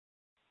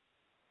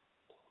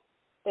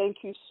Thank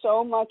you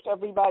so much,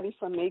 everybody,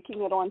 for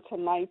making it on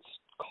tonight's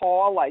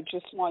call. I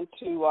just want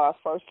to,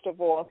 first of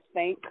all,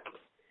 thank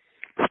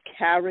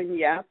Karen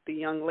Yap, the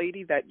young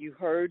lady that you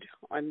heard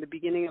on the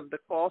beginning of the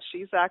call.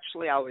 She's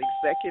actually our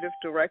executive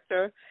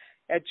director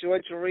at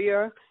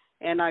GaREIA,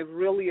 and I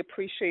really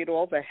appreciate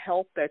all the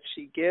help that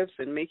she gives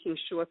in making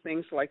sure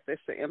things like this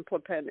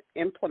are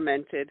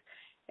implemented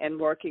and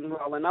working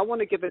well. And I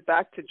want to give it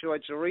back to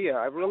GaREIA.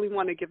 I really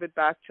want to give it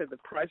back to the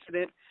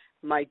president,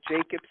 Mike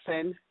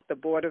Jacobson, the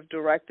board of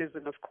directors,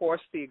 and, of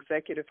course, the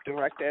executive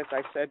director, as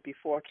I said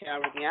before,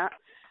 Karen Yap,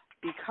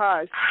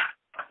 because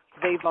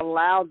they've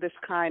allowed this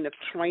kind of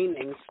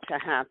trainings to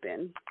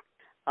happen.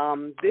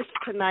 This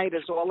tonight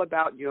is all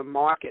about your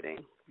marketing.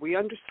 We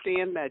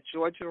understand that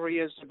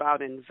GaREIA is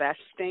about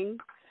investing,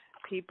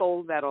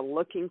 people that are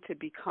looking to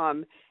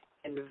become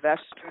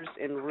investors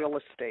in real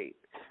estate.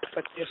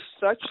 But there's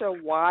such a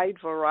wide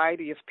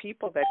variety of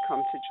people that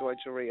come to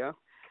GaREIA.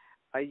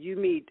 You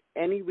meet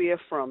anywhere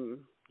from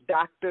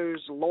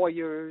doctors,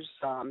 lawyers,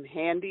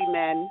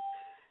 handymen,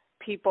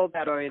 people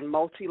that are in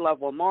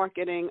multi-level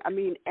marketing. I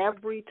mean,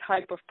 every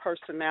type of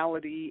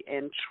personality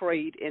and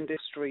trade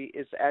industry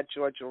is at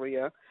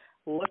GaREIA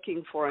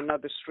looking for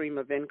another stream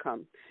of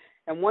income.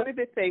 And one of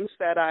the things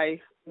that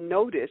I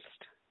noticed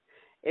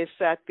is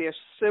that there's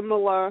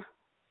similar,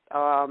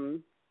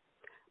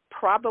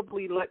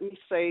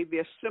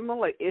 there's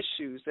similar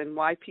issues in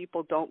why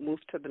people don't move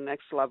to the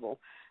next level.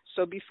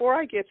 So before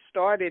I get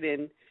started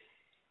in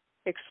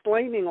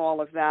explaining all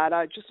of that,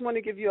 I just want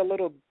to give you a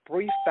little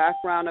brief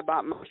background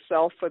about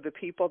myself for the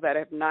people that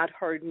have not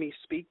heard me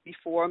speak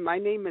before. My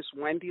name is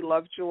Wendy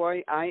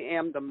Lovejoy. I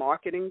am the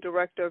marketing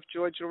director of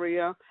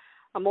GaREIA.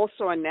 I'm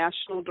also a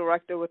national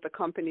director with a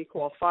company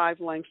called 5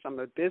 Links. I'm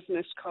a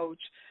business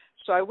coach.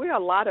 So I wear a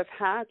lot of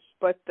hats,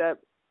 but the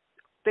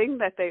thing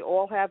that they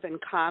all have in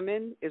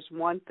common is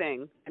one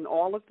thing, and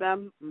all of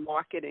them,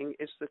 marketing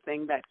is the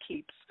thing that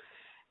keeps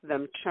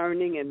them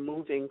churning and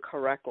moving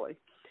correctly.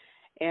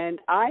 And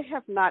I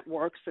have not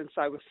worked since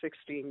I was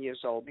 16 years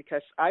old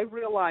because I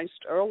realized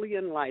early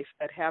in life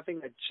that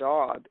having a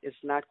job is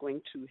not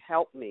going to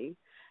help me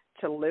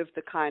to live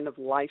the kind of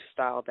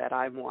lifestyle that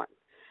I want.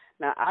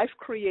 Now, I've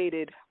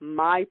created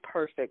my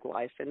perfect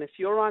life, and if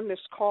you're on this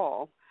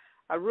call,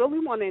 I really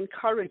want to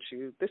encourage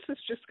you. This is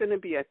just going to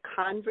be a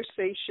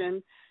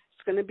conversation.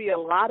 It's going to be a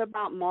lot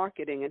about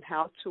marketing and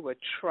how to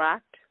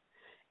attract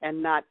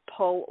and not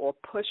pull or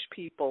push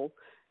people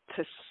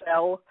to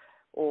sell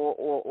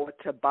or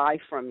to buy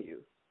from you.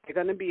 They're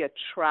going to be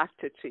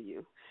attracted to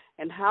you.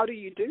 And how do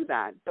you do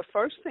that? The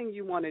first thing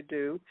you want to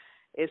do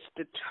is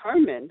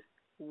determine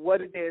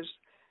what it is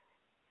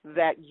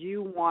that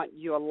you want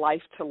your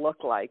life to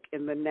look like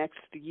in the next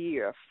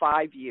year,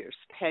 5 years,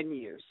 10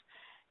 years.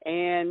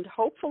 And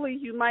hopefully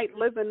you might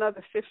live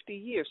another 50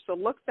 years, so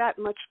look that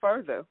much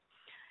further.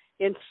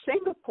 In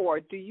Singapore,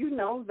 do you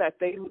know that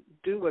they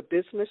do a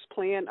business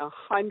plan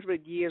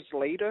 100 years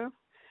later,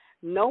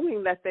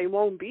 knowing that they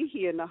won't be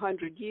here in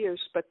 100 years,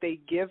 but they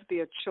give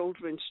their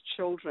children's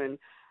children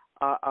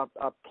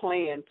a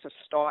plan to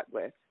start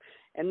with.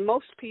 And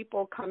most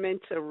people come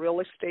into real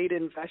estate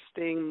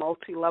investing,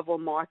 multi-level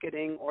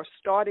marketing, or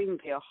starting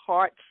their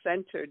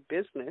heart-centered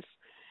business,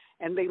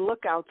 and they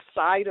look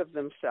outside of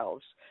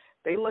themselves.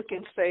 They look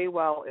and say,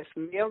 well, if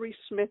Mary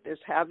Smith is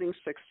having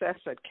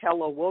success at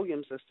Keller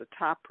Williams as the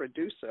top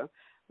producer,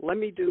 let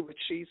me do what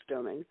she's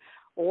doing.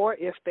 Or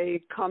if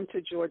they come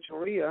to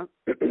GaREIA,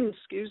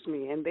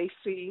 and they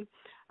see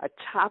a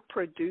top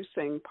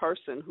producing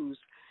person who's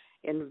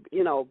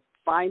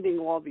finding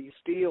all these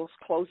deals,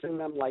 closing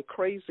them like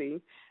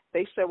crazy,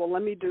 they say, well,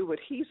 let me do what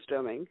he's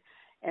doing.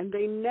 And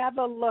they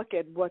never look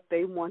at what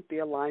they want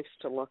their lives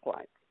to look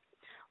like.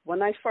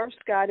 When I first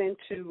got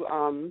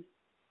into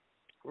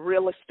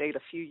real estate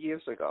a few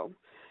years ago,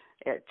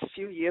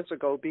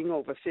 being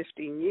over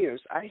 15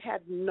 years, I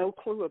had no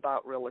clue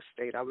about real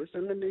estate. I was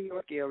in the New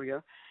York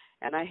area,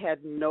 and I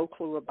had no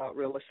clue about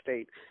real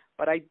estate.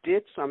 But I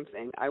did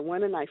something. I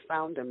went and I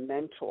found a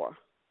mentor.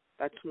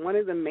 That's one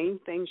of the main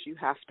things you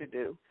have to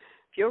do.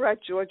 If you're at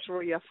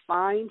GaREIA,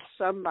 find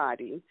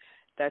somebody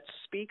that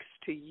speaks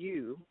to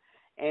you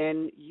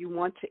and you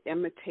want to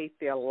imitate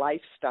their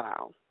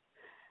lifestyle.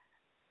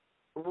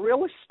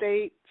 Real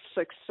estate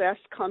success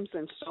comes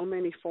in so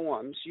many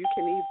forms. You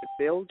can either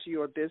build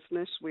your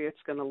business where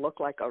it's going to look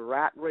like a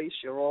rat race,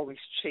 you're always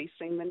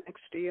chasing the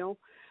next deal,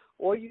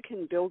 or you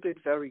can build it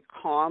very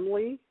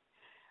calmly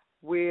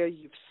where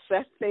you've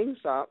set things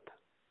up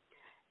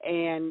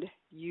and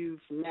you've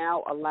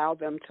now allowed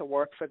them to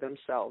work for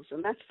themselves.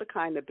 And that's the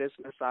kind of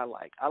business I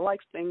like. I like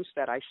things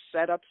that I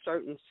set up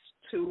certain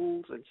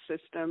tools and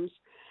systems,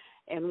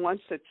 and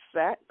once it's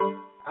set,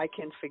 I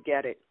can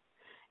forget it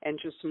and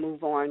just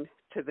move on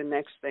to the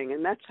next thing.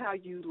 And that's how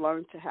you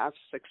learn to have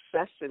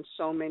success in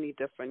so many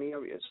different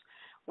areas.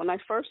 When I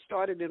first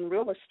started in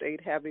real estate,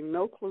 having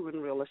no clue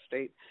in real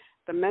estate,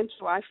 the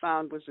mentor I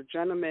found was a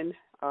gentleman,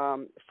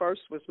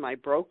 first was my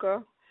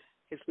broker.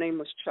 His name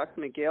was Chuck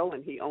McGill,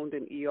 and he owned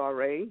an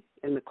ERA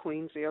in the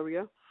Queens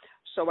area.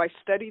 So I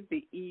studied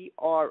the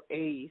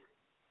ERA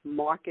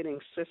marketing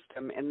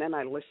system, and then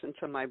I listened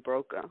to my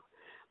broker.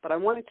 But I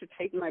wanted to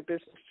take my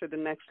business to the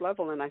next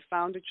level, and I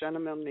found a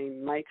gentleman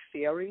named Mike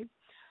Theory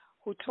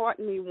who taught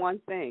me one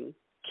thing: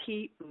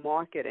 keep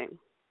marketing.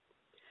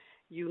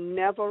 You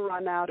never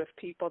run out of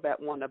people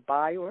that want to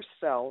buy or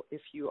sell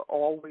if you are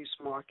always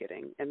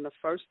marketing. And the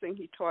first thing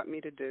he taught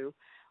me to do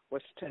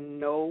was to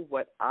know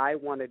what I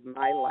wanted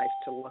my life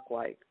to look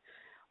like.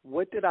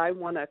 What did I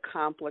want to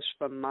accomplish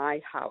for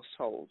my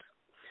household?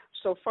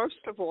 So first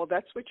of all,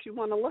 that's what you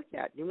want to look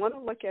at. You want to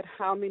look at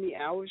how many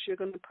hours you're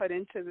going to put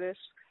into this.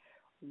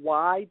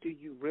 Why do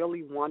you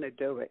really want to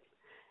do it?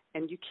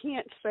 And you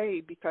can't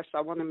say because I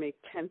want to make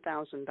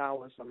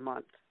 $10,000 a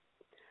month.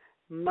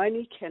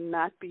 Money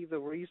cannot be the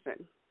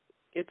reason.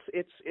 It's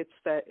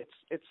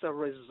a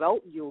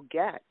result you'll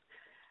get,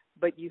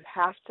 but you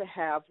have to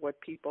have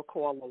what people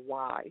call a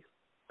why.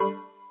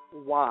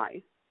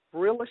 Why?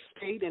 Real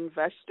estate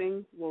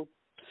investing will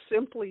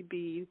simply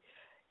be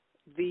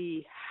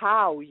the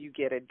how you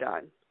get it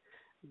done,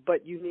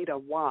 but you need a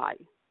why.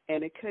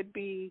 And it could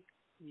be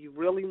you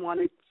really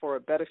want it for a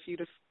better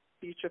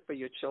future for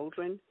your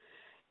children.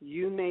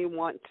 You may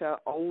want to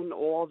own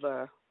all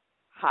the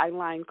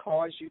high-line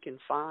cars you can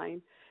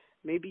find.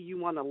 Maybe you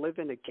want to live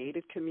in a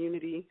gated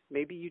community.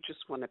 Maybe you just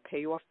want to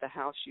pay off the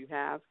house you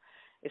have.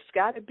 It's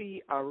got to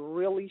be a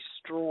really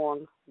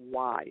strong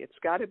why. It's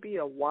got to be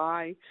a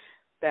why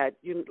that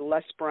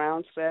Les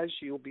Brown says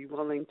you'll be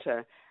willing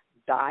to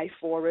die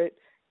for it.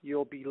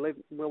 You'll be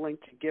willing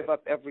to give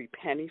up every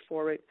penny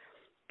for it.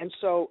 And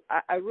so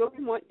I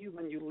really want you,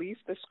 when you leave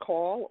this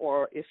call,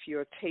 or if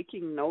you're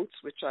taking notes,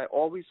 which I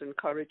always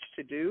encourage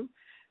to do,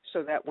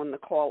 so that when the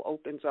call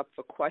opens up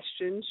for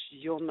questions,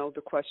 you'll know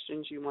the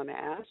questions you want to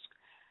ask.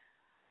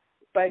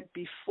 But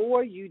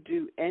before you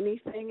do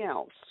anything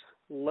else,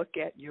 look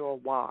at your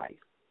why.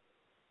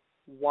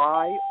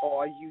 Why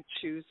are you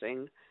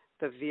choosing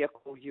the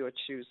vehicle you're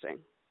choosing?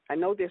 I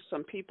know there's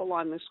some people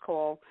on this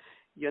call,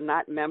 you're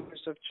not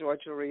members of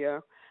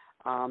GaREIA.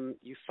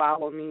 You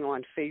follow me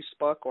on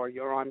Facebook, or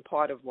you're on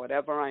part of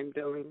whatever I'm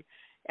doing.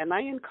 And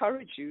I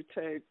encourage you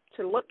to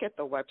look at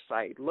the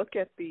website, look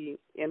at the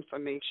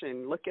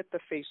information, look at the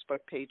Facebook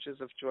pages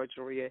of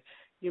GaREIA.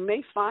 You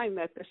may find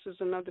that this is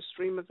another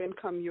stream of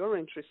income you're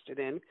interested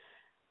in,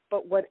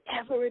 but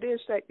whatever it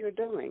is that you're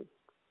doing,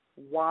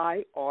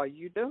 why are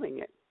you doing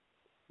it?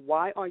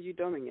 Why are you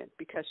doing it?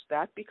 Because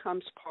that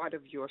becomes part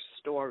of your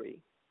story.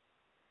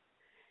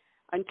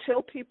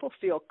 Until people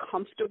feel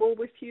comfortable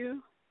with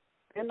you,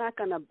 they're not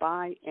going to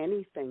buy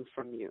anything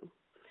from you.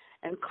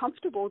 And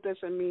comfortable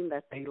doesn't mean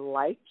that they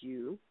like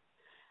you,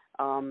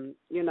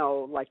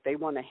 like they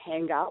want to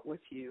hang out with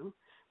you,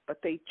 but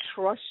they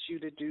trust you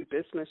to do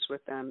business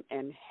with them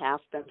and have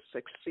them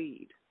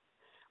succeed.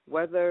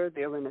 Whether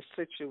they're in a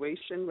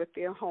situation with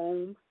their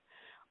home,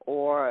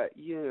 or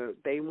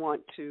they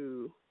want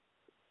to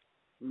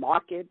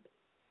market,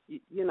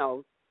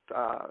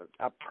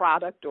 a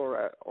product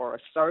or a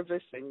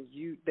service, and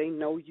they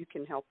know you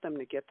can help them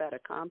to get that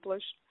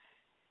accomplished.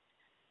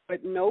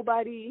 But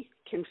nobody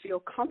can feel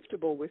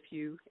comfortable with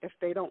you if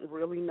they don't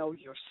really know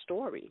your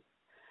story.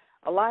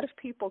 A lot of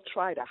people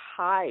try to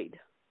hide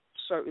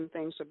certain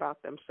things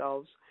about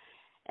themselves.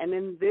 And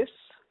in this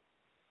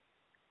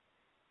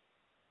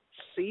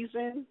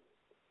season,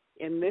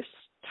 in this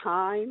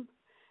time,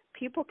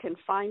 people can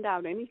find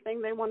out anything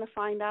they want to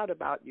find out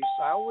about you.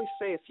 So I always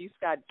say, if you've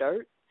got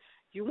dirt,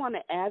 you want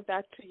to add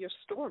that to your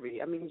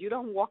story. I mean, you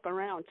don't walk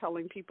around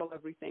telling people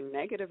everything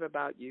negative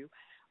about you.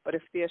 But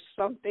if there's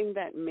something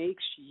that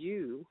makes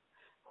you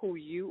who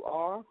you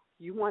are,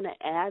 you want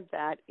to add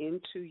that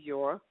into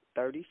your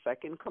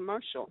 30-second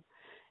commercial,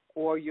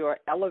 or your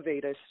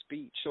elevator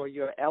speech, or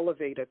your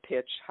elevator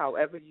pitch,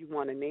 however you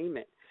want to name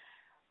it.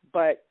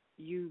 But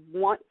you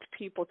want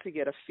people to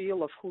get a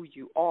feel of who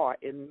you are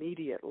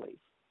immediately.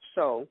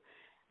 So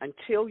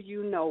until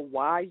you know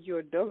why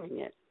you're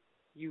doing it,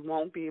 you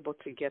won't be able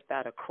to get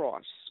that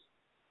across.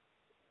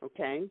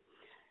 Okay?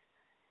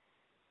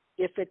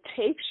 If it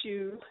takes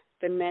you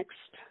the next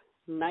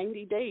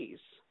 90 days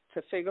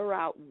to figure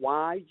out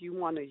why you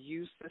want to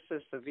use this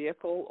as the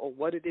vehicle, or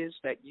what it is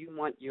that you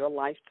want your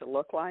life to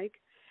look like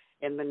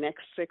in the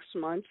next 6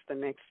 months, the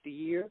next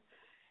year,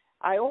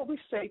 I always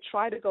say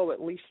try to go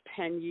at least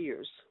 10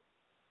 years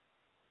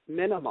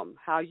minimum,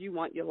 how you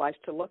want your life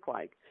to look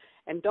like.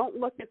 And don't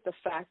look at the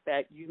fact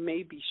that you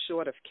may be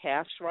short of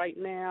cash right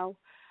now,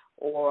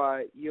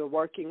 or you're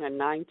working a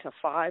 9 to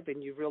 5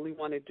 and you really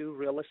want to do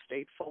real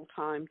estate full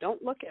time.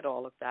 Don't look at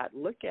all of that.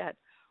 Look at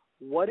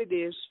what it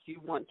is you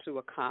want to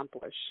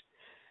accomplish.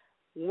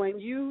 When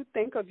you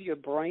think of your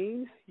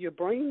brain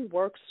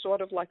works sort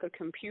of like a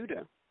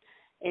computer.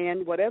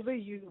 And whatever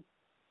you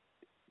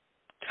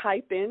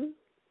type in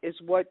is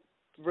what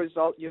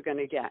result you're going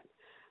to get.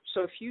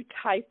 So if you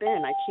type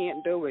in, I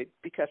can't do it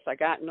because I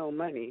got no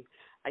money.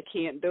 I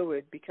can't do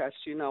it because,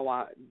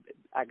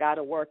 I got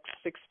to work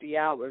 60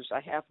 hours.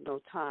 I have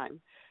no time.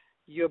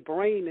 Your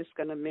brain is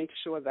going to make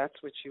sure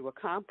that's what you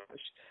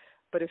accomplish.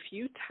 But if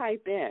you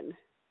type in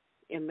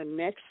the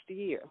next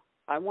year,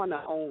 I want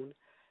to own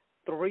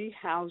 3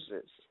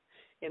 houses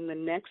in the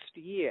next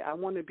year, I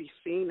want to be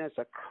seen as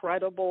a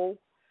credible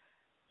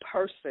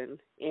person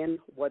in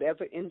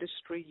whatever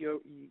industry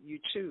you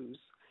choose.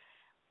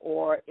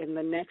 Or in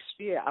the next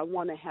year, I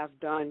want to have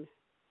done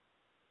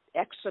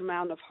X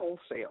amount of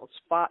wholesales.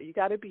 You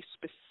got to be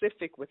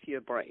specific with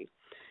your brain.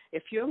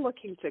 If you're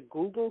looking to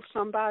Google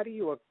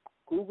somebody or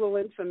Google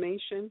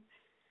information,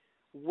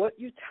 what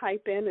you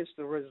type in is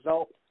the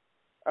result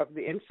of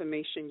the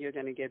information you're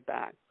going to get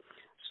back.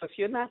 So if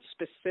you're not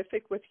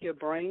specific with your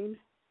brain,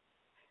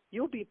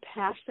 you'll be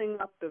passing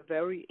up the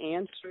very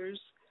answers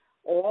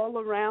all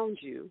around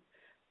you,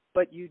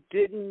 but you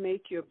didn't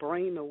make your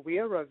brain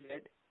aware of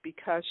it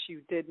because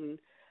you didn't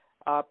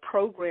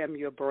program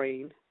your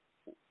brain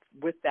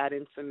with that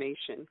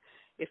information.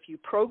 If you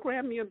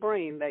program your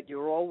brain that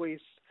you're always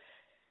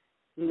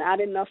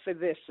not enough of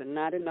this and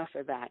not enough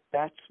of that,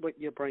 that's what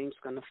your brain's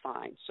going to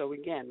find. So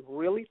again,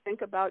 really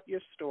think about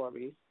your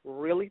story.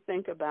 Really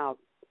think about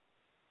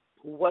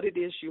what it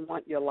is you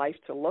want your life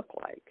to look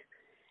like.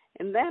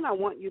 And then I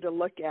want you to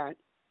look at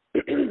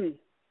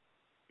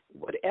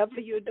whatever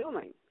you're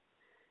doing,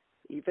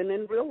 even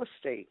in real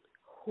estate.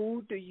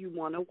 Who do you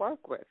want to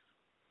work with?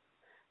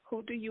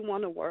 Who do you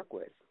want to work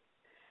with?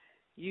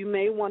 You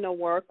may want to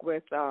work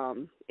with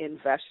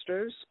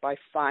investors by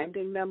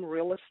finding them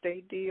real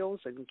estate deals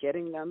and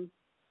getting them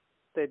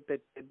the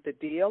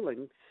deal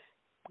and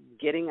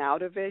getting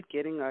out of it,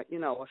 getting a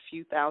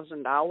few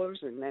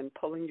 $1,000s and then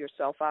pulling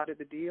yourself out of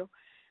the deal.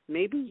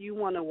 Maybe you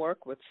want to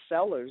work with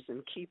sellers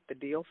and keep the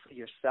deal for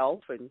yourself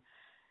and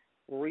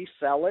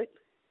resell it.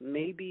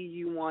 Maybe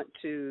you want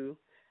to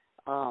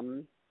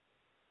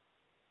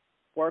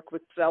work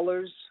with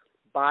sellers,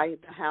 buy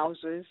the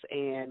houses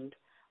and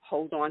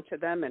hold on to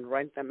them and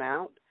rent them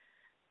out.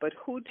 But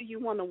who do you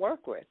want to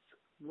work with?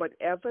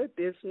 Whatever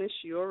business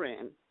you're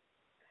in,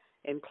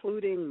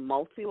 including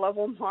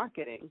multi-level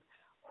marketing,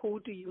 who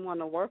do you want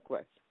to work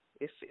with?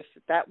 If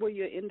that were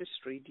your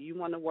industry, do you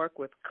want to work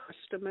with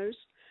customers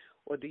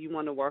or do you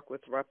want to work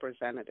with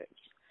representatives?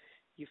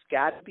 You've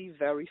got to be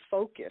very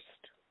focused,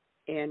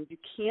 and you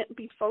can't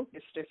be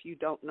focused if you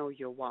don't know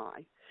your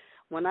why.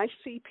 When I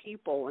see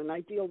people, and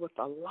I deal with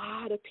a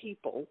lot of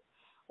people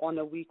on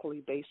a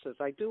weekly basis,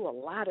 I do a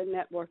lot of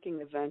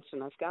networking events,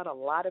 and I've got a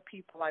lot of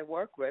people I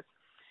work with,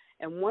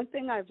 and one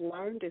thing I've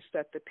learned is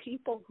that the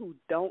people who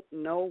don't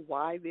know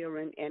why they're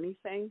in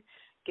anything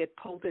get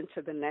pulled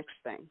into the next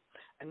thing.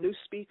 A new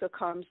speaker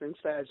comes and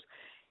says,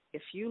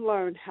 if you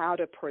learn how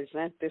to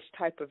present this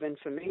type of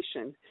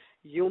information,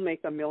 you'll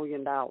make $1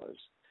 million.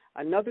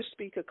 Another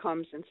speaker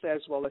comes and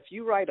says, well, if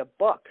you write a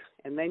book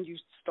and then you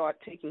start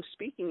taking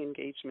speaking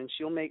engagements,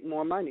 you'll make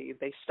more money.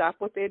 They stop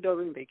what they're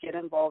doing, they get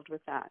involved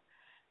with that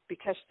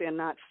because they're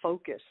not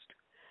focused.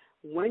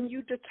 When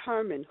you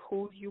determine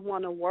who you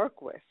want to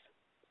work with,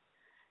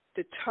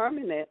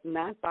 determine it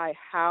not by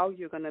how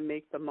you're going to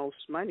make the most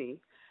money,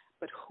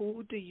 but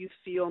who do you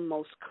feel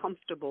most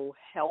comfortable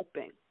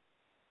helping?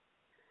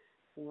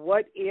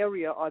 What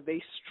area are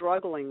they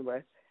struggling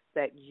with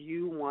that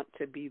you want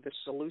to be the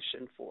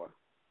solution for?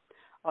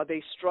 Are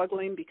they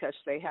struggling because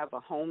they have a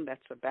home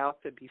that's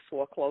about to be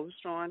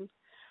foreclosed on?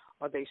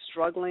 Are they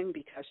struggling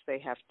because they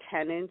have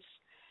tenants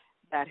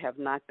that have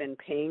not been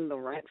paying the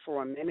rent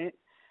for a minute?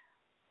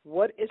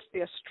 What is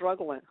their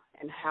struggle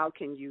and how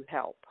can you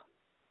help?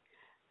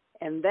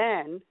 And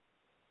then,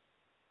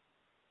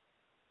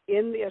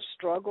 in their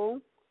struggle,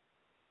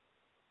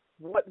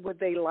 what would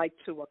they like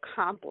to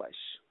accomplish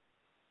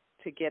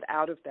to get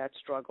out of that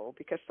struggle?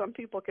 Because some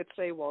people could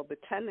say, well, the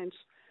tenants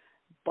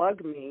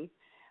bug me,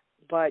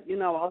 but,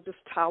 I'll just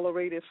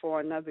tolerate it for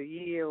another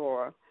year,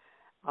 or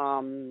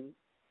I'm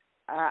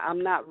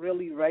not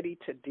really ready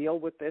to deal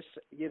with this,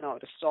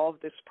 to solve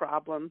this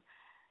problem.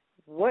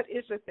 What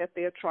is it that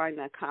they're trying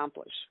to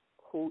accomplish?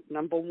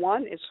 Number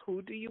one is,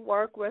 who do you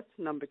work with?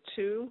 Number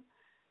two,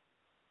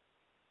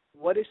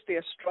 what is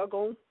their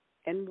struggle?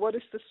 And what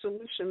is the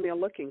solution they're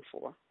looking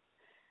for?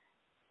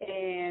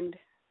 And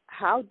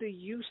how do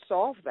you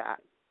solve that?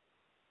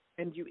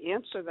 And you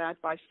answer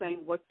that by saying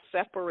what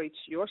separates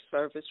your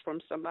service from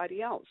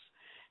somebody else.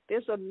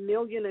 There's 1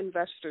 million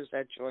investors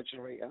at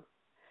GaREIA.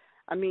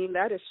 I mean,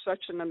 that is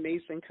such an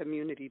amazing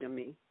community to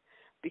me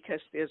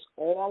because there's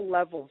all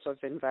levels of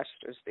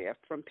investors there,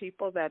 from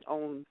people that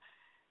own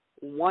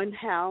one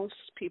house,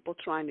 people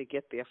trying to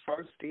get their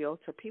first deal,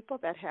 to people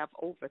that have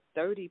over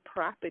 30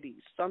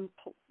 properties, some,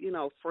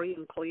 free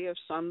and clear,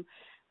 some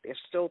they're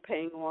still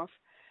paying off.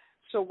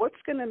 So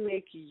what's going to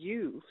make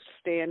you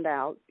stand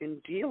out in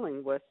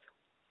dealing with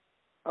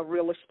a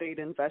real estate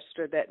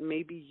investor that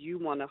maybe you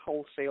want to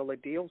wholesale a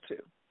deal to?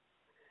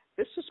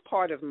 This is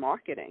part of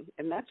marketing,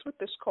 and that's what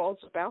this call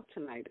is about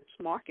tonight.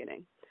 It's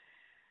marketing.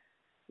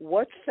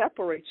 What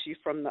separates you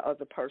from the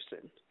other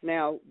person?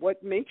 Now,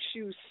 what makes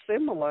you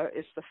similar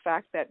is the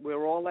fact that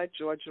we're all at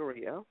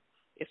GaREIA.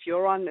 If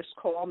you're on this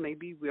call,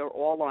 maybe we're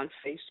all on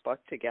Facebook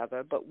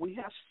together, but we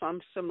have some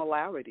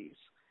similarities.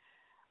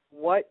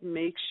 What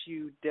makes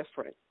you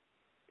different?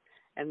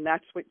 And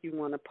that's what you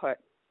want to put.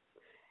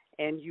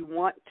 And you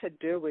want to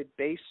do it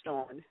based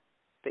on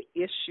the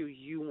issue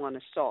you want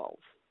to solve.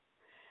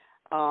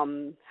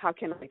 How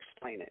can I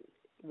explain it?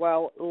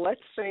 Well,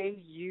 let's say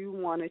you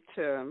wanted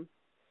to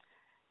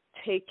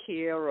take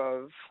care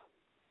of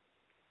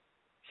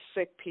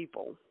sick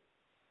people,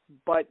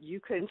 but you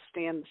couldn't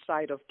stand the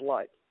sight of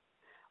blood.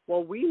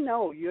 Well, we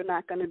know you're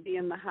not going to be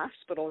in the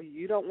hospital.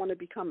 You don't want to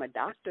become a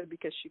doctor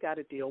because you got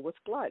to deal with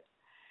blood.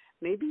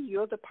 Maybe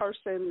you're the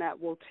person that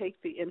will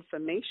take the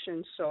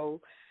information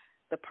so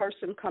the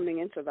person coming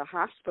into the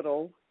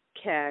hospital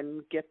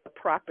can get the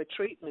proper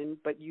treatment,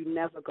 but you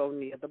never go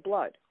near the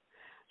blood.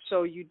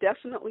 So you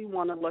definitely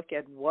want to look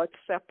at what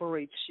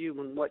separates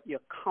you and what you're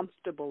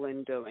comfortable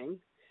in doing.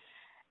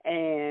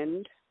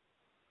 And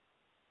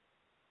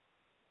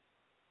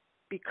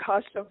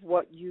because of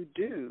what you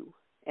do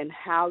and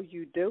how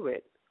you do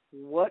it,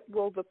 what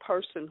will the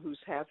person who's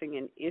having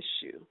an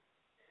issue,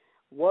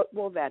 what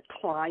will that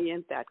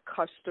client, that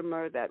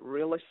customer, that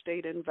real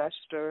estate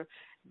investor,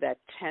 that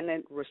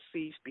tenant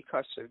receive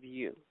because of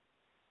you?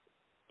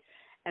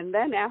 And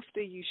then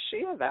after you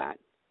share that,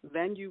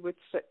 then you would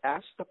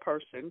ask the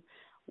person,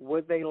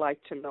 would they like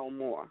to know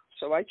more?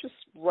 So I just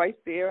right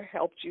there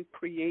helped you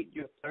create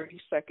your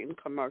 30-second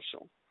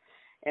commercial.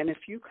 And if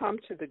you come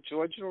to the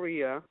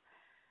GaREIA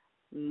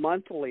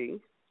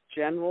monthly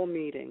general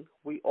meeting,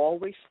 we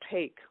always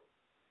take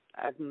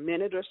a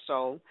minute or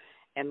so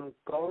and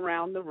go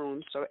around the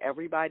room so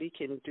everybody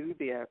can do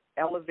their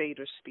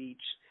elevator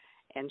speech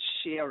and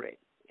share it.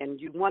 And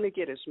you want to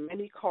get as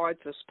many cards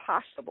as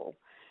possible.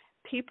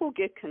 People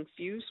get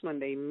confused when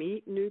they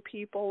meet new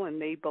people and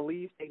they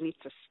believe they need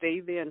to stay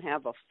there and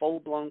have a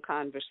full-blown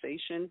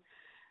conversation.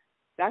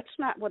 That's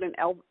not what an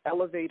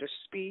elevator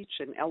speech,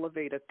 an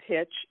elevator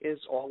pitch is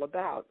all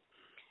about.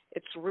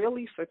 It's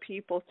really for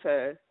people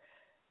to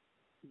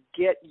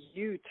get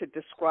you to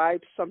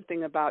describe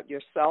something about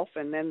yourself,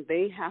 and then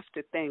they have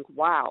to think,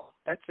 wow,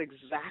 that's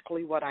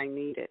exactly what I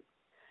needed.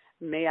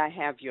 May I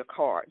have your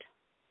card?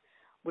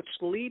 Which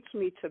leads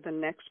me to the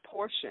next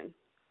portion.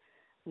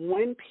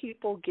 When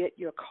people get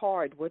your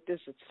card, what does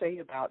it say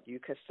about you?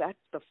 Because that's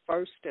the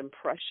first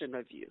impression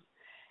of you.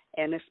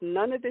 And if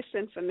none of this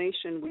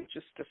information we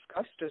just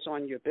discussed is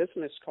on your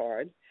business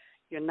card,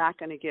 you're not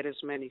going to get as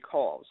many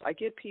calls. I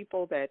get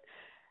people that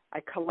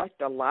I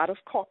collect a lot of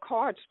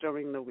cards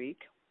during the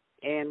week,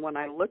 and when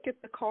I look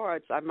at the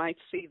cards, I might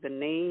see the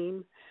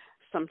name.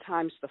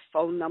 Sometimes the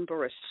phone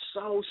number is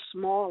so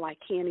small I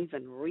can't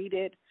even read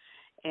it,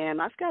 and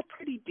I've got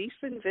pretty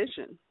decent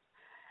vision.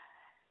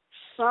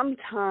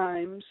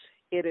 Sometimes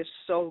it is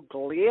so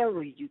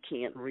glary you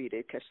can't read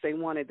it because they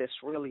wanted this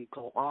really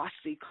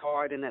glossy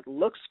card and it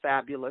looks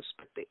fabulous,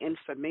 but the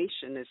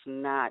information is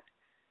not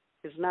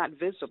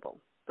visible.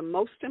 The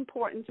most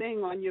important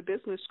thing on your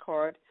business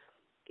card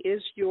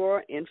is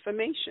your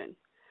information.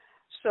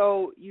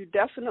 So you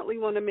definitely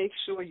want to make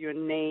sure your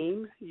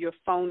name, your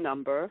phone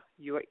number,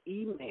 your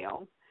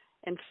email,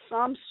 and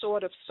some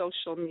sort of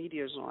social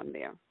media is on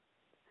there.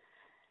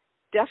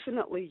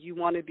 Definitely you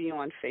want to be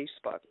on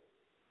Facebook.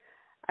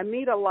 I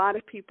meet a lot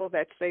of people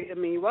that say to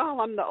me,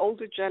 well, I'm the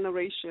older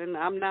generation.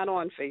 I'm not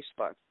on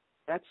Facebook.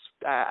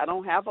 I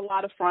don't have a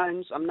lot of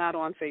friends. I'm not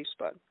on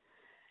Facebook.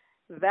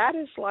 That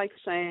is like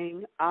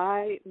saying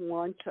I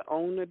want to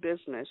own a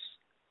business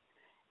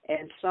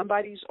and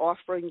somebody's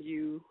offering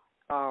you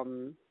a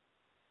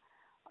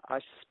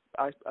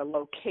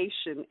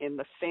location in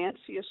the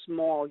fanciest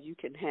mall you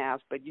can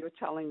have, but you're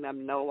telling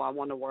them, no, I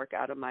want to work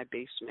out of my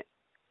basement.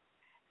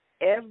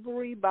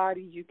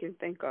 Everybody you can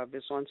think of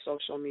is on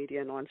social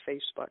media and on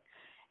Facebook.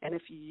 And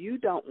if you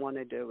don't want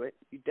to do it,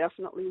 you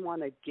definitely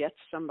want to get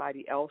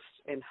somebody else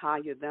and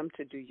hire them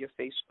to do your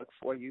Facebook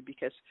for you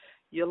because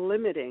you're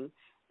limiting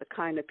the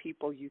kind of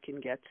people you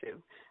can get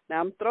to.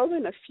 Now, I'm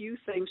throwing a few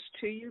things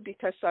to you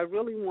because I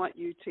really want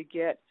you to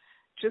get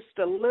just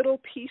a little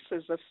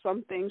pieces of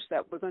some things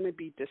that we're going to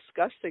be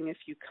discussing if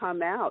you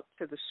come out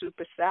to the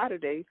Super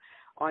Saturday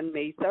on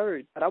May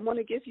 3rd. But I want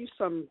to give you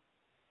some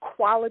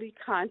quality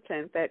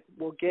content that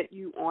will get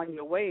you on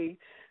your way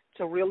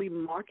to really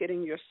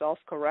marketing yourself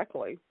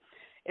correctly.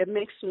 It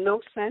makes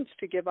no sense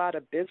to give out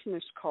a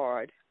business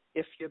card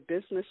if your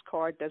business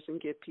card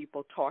doesn't get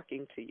people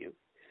talking to you.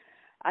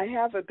 I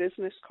have a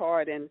business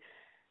card, and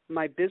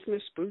my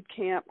business boot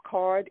camp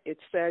card, it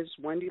says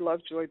Wendy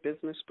Lovejoy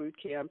Business Boot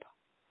Camp,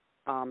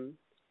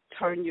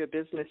 turn your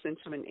business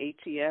into an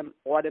ATM,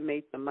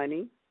 automate the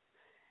money.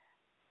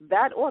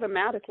 That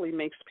automatically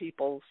makes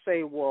people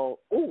say, well,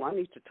 I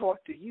need to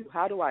talk to you.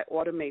 How do I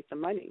automate the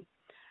money?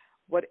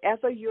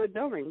 Whatever you're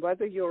doing,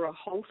 whether you're a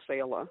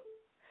wholesaler,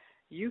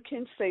 you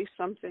can say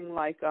something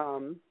like,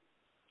 I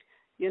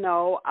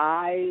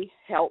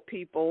help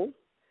people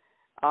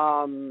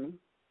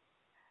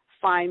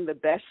find the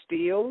best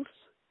deals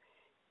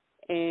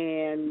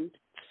and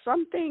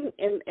something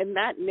in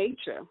that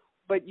nature.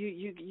 But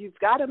you've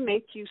got to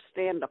make you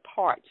stand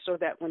apart so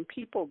that when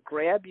people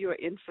grab your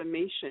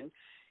information,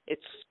 it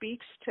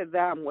speaks to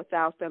them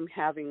without them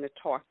having to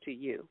talk to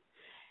you.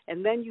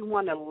 And then you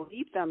want to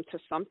lead them to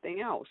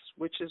something else,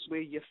 which is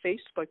where your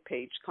Facebook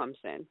page comes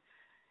in.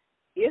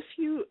 If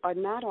you are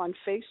not on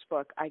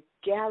Facebook, I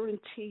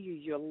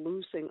guarantee you're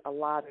losing a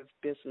lot of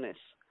business.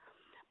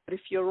 But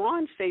if you're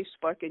on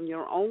Facebook and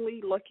you're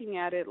only looking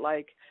at it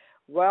like,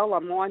 well,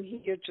 I'm on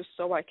here just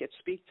so I could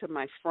speak to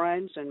my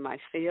friends and my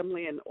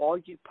family, and all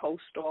you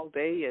post all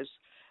day is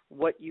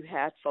what you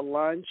had for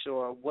lunch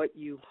or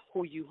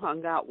who you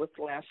hung out with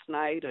last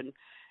night and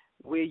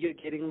where you're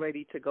getting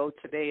ready to go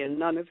today, and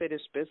none of it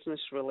is business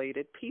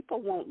related,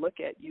 people won't look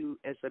at you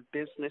as a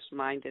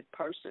business-minded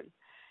person.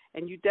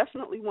 And you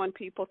definitely want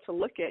people to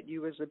look at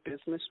you as a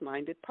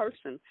business-minded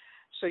person.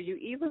 So you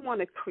either want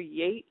to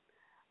create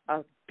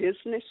a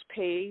business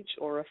page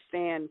or a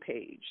fan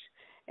page.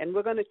 And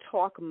we're going to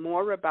talk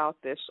more about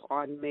this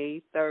on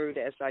May 3rd,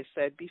 as I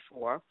said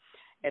before.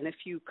 And if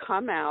you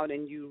come out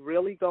and you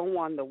really go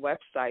on the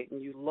website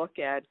and you look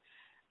at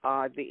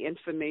the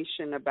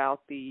information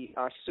about the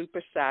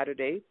Super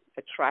Saturday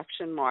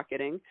Attraction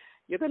Marketing,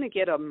 you're going to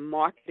get a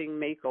marketing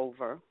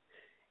makeover.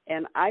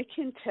 And I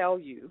can tell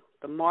you,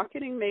 the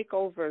marketing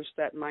makeovers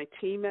that my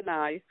team and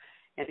I,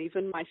 and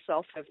even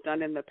myself, have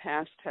done in the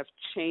past have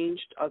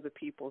changed other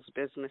people's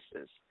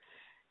businesses.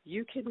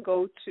 You can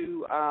go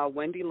to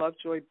Wendy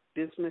Lovejoy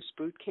Business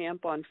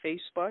Bootcamp on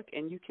Facebook,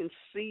 and you can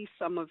see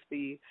some of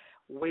the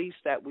ways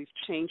that we've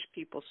changed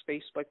people's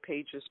Facebook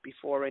pages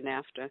before and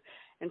after.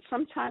 And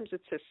sometimes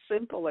it's as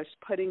simple as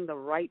putting the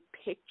right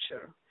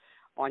picture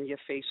on your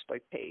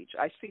Facebook page.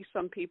 I see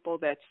some people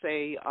that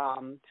say,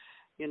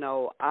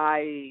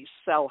 I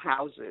sell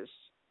houses,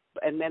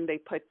 and then they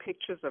put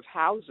pictures of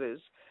houses,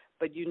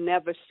 but you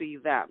never see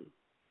them.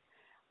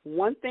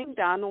 One thing,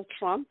 Donald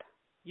Trump,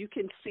 you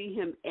can see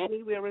him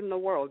anywhere in the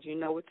world. You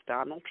know it's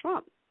Donald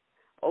Trump.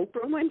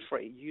 Oprah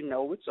Winfrey, you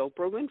know it's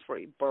Oprah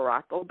Winfrey.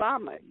 Barack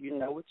Obama, you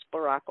know it's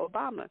Barack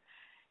Obama.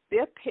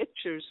 Their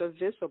pictures are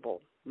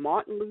visible.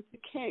 Martin Luther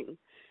King,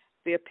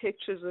 their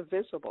pictures are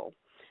visible.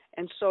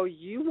 And so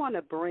you want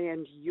to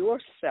brand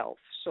yourself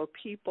so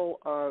people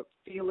are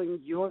feeling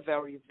you're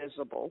very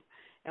visible.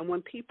 And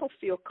when people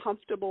feel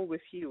comfortable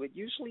with you, it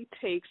usually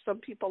takes, some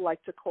people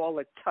like to call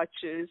it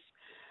touches,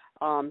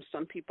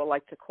 some people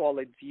like to call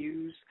it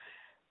views,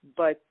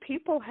 but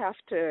people have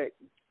to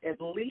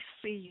at least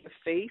see your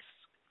face.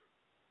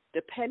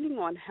 Depending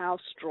on how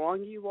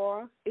strong you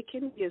are, it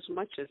can be as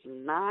much as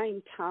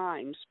 9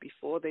 times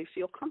before they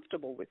feel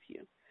comfortable with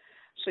you.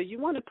 So you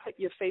want to put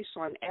your face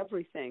on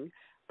everything,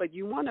 but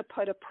you want to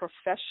put a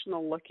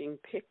professional-looking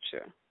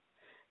picture.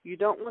 You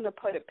don't want to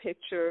put a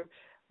picture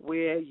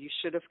where you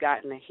should have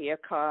gotten a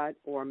haircut,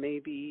 or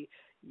maybe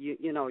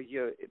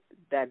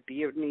that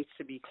beard needs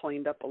to be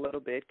cleaned up a little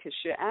bit, because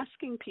you're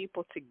asking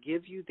people to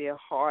give you their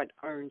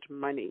hard-earned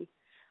money,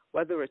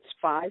 whether it's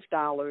 $5,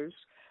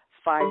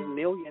 $5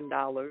 million.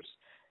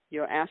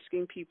 You're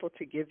asking people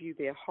to give you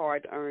their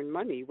hard-earned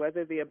money,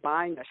 whether they're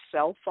buying a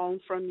cell phone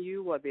from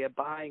you or they're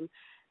buying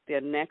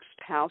their next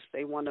house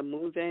they want to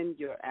move in.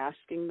 You're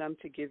asking them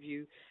to give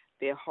you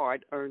their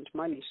hard-earned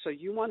money. So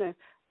you want to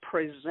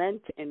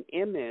present an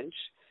image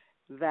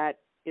that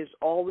is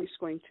always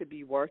going to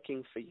be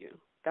working for you.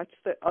 That's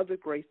the other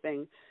great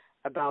thing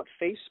about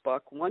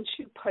Facebook. Once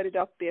you put it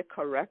up there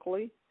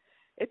correctly,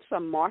 it's a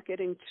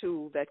marketing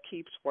tool that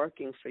keeps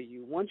working for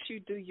you. Once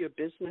you do your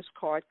business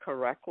card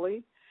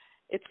correctly,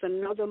 it's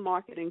another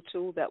marketing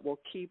tool that will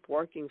keep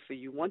working for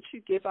you. Once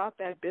you give out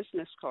that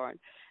business card,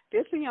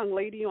 there's a young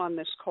lady on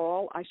this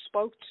call I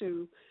spoke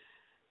to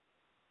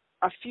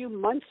a few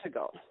months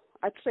ago.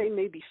 I'd say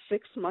maybe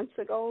 6 months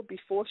ago,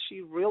 before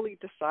she really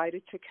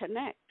decided to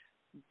connect.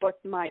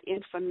 But my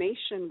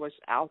information was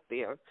out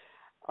there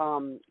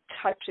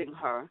touching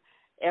her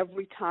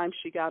every time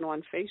she got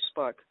on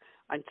Facebook,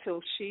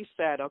 until she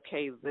said,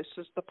 okay, this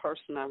is the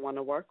person I want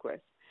to work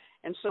with.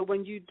 And so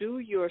when you do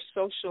your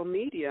social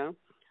media,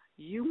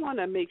 you want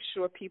to make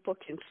sure people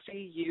can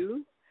see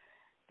you,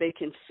 they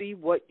can see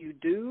what you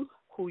do,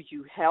 who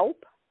you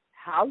help,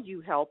 how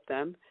you help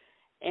them,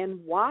 and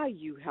why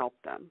you help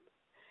them.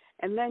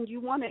 And then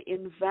you want to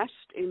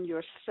invest in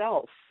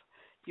yourself.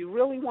 You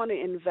really want to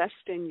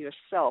invest in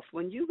yourself.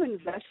 When you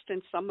invest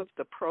in some of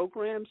the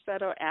programs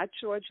that are at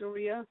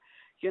GaREIA,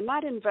 you're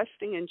not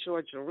investing in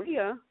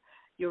GaREIA,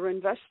 you're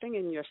investing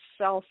in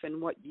yourself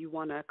and what you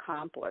want to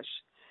accomplish.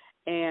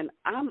 And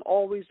I'm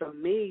always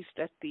amazed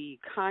at the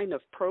kind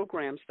of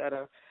programs that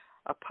are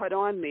put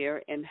on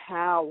there, and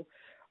how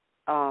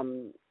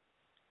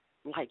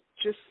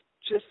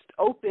just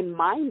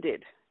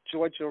open-minded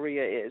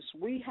GaREIA is.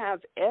 We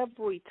have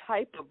every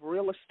type of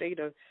real estate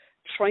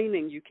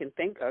training you can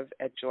think of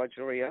at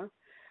GaREIA.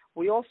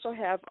 We also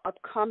have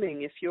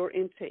upcoming, if you're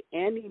into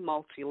any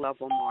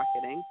multi-level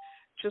marketing,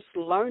 just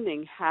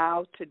learning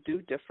how to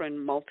do different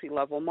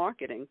multi-level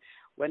marketing.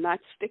 We're not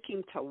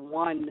sticking to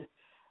one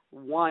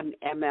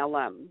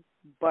MLM,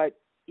 but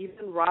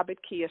even Robert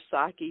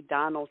Kiyosaki,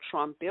 Donald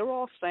Trump, they're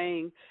all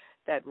saying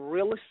that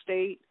real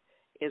estate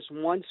is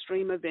one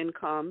stream of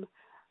income,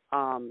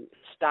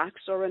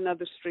 stocks are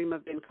another stream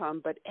of income,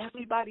 but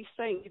everybody's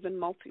saying even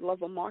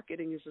multi-level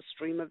marketing is a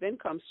stream of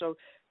income. So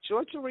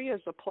GaREIA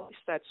is a place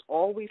that's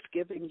always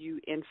giving you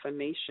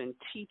information,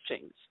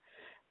 teachings.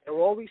 They're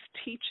always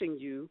teaching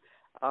you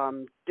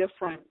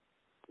different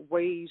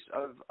ways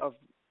of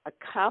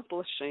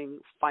accomplishing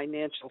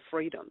financial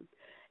freedom.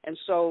 And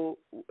so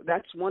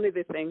that's one of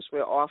the things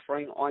we're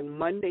offering on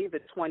Monday the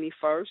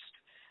 21st.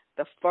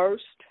 The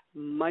first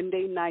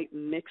Monday night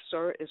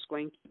mixer is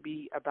going to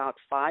be about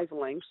 5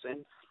 links,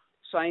 and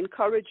so I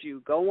encourage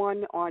you, go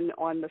on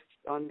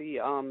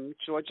the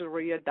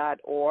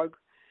GeorgiaREIA.org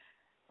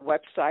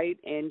website,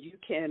 and you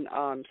can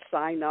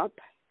sign up,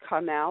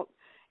 come out.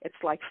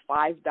 It's like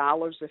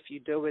 $5 if you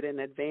do it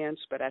in advance,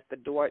 but at the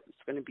door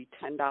it's going to be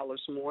 $10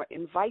 more.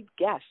 Invite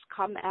guests,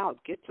 come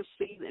out, get to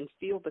see and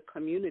feel the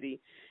community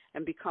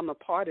and become a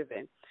part of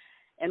it.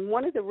 And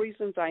one of the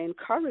reasons I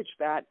encourage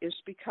that is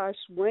because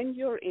when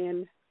you're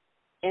in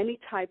any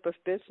type of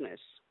business,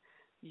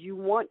 you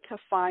want to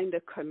find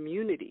a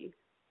community,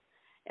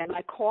 and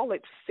I call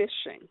it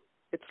fishing.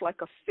 It's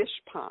like a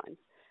fish pond.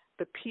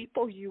 The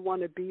people you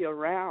want to be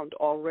around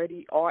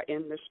already are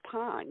in this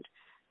pond.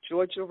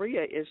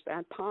 GeorgiaREIA is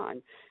that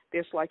pond.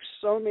 There's like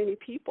so many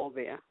people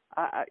there.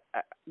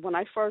 When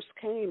I first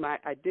came,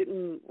 I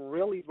didn't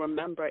really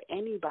remember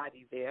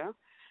anybody there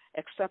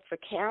except for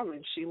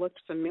Karen. She looked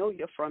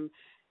familiar from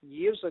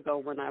years ago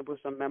when I was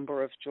a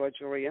member of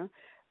GeorgiaREIA,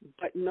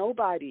 but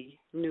nobody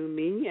knew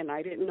me and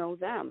I didn't know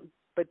them.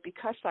 But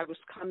because I was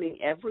coming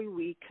every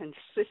week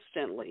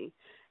consistently,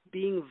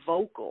 being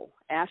vocal,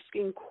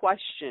 asking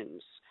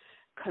questions,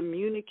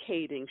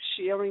 communicating,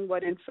 sharing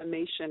what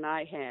information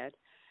I had,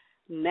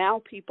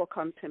 now people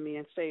come to me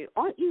and say,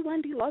 "Aren't you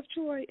Wendy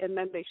Lovejoy?" And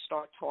then they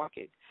start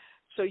talking.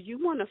 So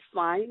you want to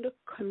find a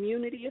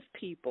community of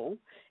people,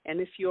 and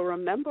if you're a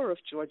member of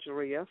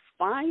GeorgiaREIA,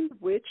 find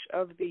which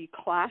of the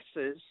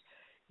classes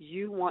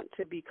you want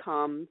to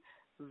become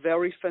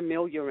very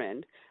familiar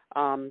in.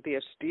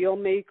 There's deal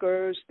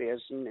makers,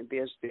 there's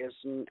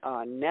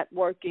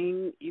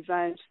networking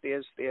events,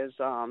 there's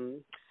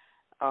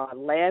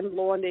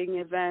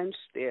landlording events,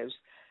 there's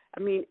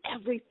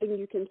everything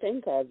you can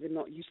think of.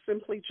 You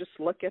simply just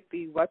look at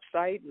the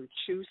website and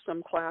choose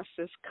some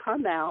classes,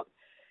 come out.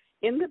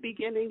 In the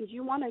beginning,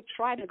 you want to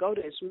try to go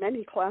to as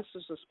many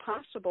classes as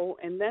possible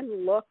and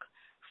then look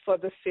for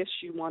the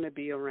fish you want to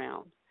be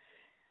around.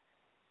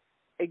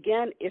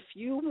 Again, if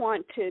you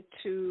wanted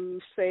to,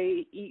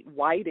 say, eat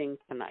whiting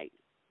tonight,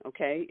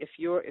 okay, if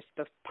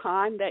the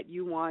pond that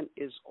you want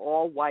is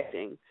all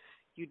whiting,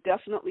 you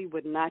definitely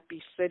would not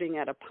be sitting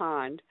at a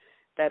pond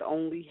that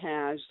only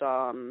has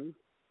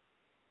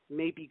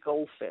maybe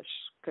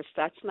goldfish, because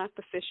that's not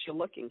the fish you're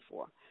looking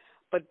for.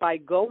 But by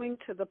going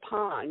to the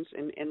ponds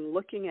and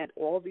looking at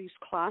all these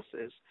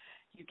classes,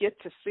 you get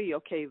to see,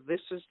 okay,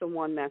 this is the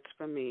one that's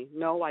for me.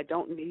 No, I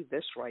don't need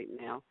this right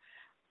now.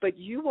 But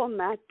you will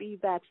not be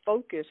that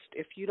focused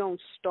if you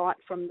don't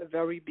start from the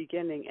very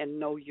beginning and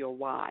know your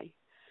why.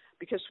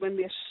 Because when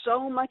there's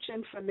so much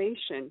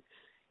information,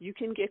 you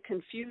can get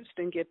confused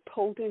and get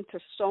pulled into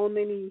so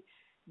many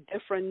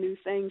different new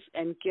things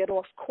and get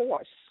off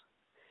course.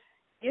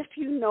 If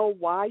you know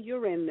why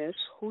you're in this,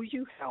 who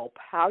you help,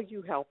 how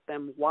you help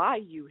them, why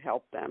you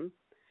help them,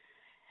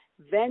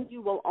 then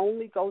you will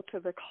only go to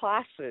the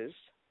classes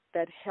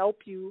that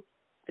help you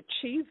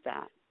achieve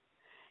that.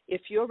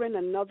 If you're in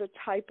another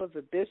type of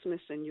a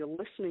business and you're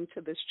listening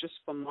to this just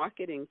for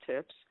marketing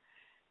tips,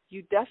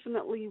 you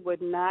definitely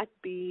would not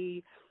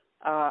be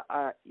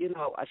a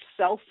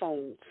cell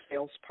phone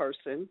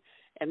salesperson,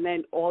 and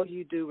then all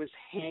you do is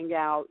hang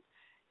out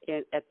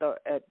at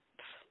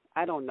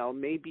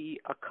maybe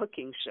a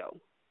cooking show.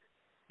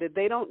 That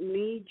they don't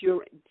need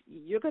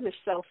you're going to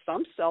sell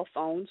some cell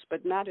phones,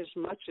 but not as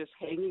much as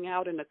hanging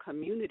out in a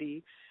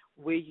community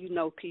where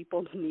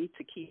people need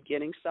to keep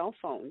getting cell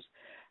phones.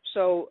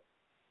 So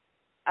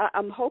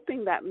I'm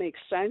hoping that makes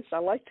sense. I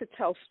like to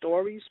tell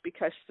stories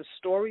because the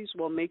stories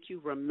will make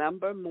you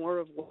remember more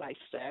of what I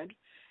said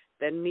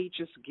than me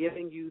just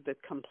giving you the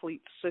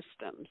complete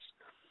systems.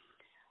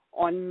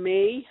 On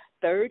May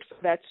 3rd,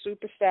 for that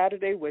Super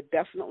Saturday, we're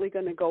definitely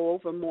going to go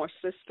over more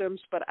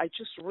systems, but I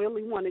just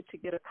really wanted to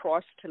get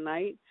across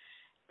tonight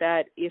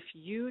that if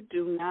you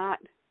do not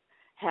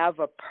have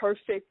a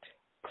perfect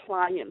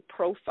client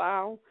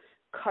profile,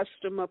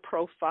 customer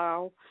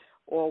profile,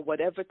 or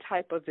whatever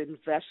type of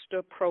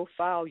investor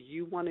profile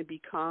you want to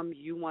become,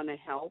 you want to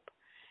help,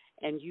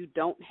 and you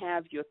don't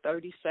have your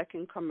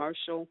 30-second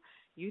commercial,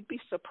 you'd be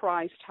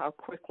surprised how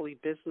quickly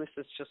business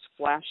is just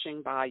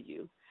flashing by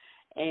you.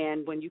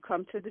 And when you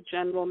come to the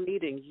general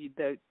meeting,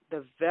 the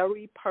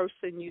very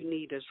person you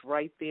need is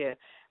right there,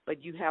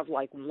 but you have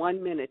like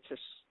 1 minute to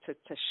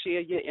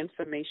share your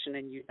information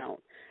and you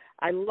don't.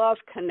 I love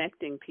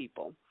connecting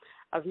people.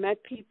 I've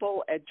met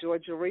people at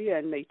GeorgiaREIA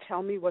and they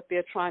tell me what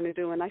they're trying to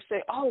do, and I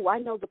say, oh, I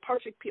know the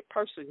perfect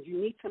person.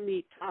 You need to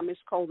meet Thomas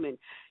Coleman.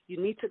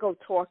 You need to go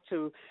talk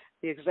to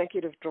the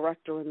executive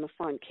director in the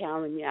front,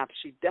 Karen Yap.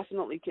 She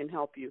definitely can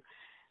help you.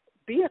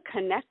 Be a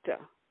connector.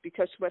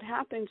 Because what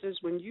happens is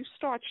when you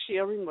start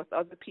sharing with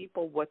other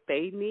people what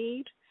they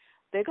need,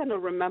 they're going to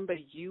remember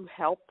you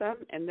helped them,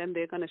 and then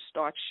they're going to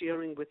start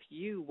sharing with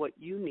you what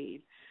you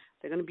need.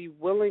 They're going to be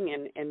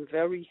willing and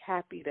very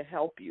happy to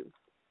help you.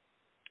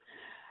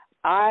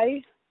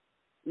 I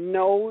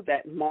know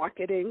that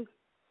marketing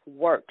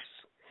works.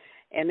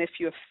 And if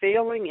you're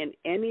failing in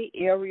any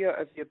area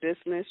of your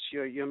business,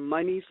 your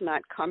money's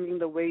not coming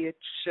the way it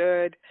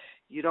should,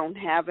 you don't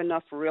have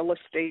enough real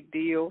estate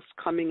deals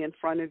coming in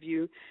front of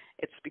you,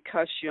 it's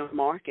because your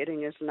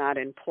marketing is not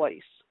in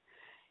place.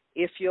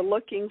 If you're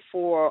looking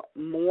for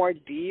more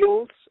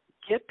deals,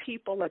 get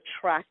people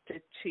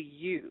attracted to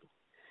you.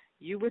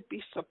 You would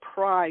be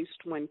surprised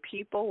when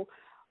people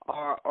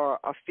are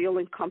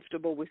feeling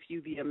comfortable with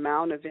you, the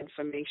amount of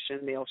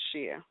information they'll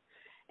share.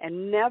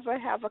 And never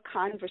have a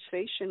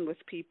conversation with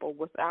people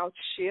without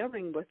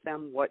sharing with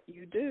them what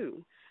you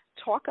do.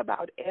 Talk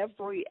about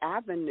every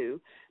avenue,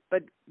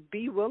 but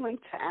be willing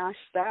to ask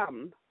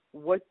them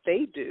what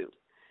they do.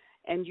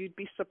 And you'd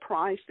be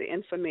surprised the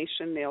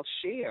information they'll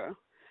share.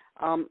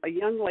 A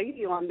young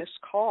lady on this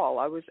call,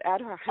 I was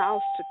at her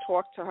house to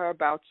talk to her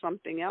about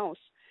something else,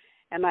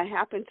 and I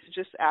happened to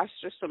just ask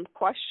her some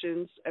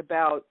questions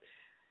about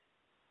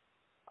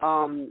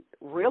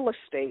real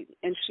estate,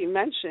 and she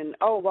mentioned,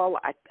 oh, well,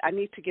 I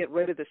need to get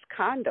rid of this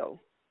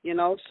condo,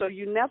 so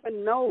you never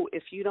know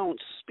if you don't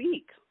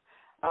speak.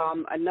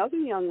 Another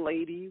young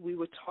lady, we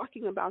were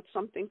talking about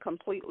something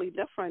completely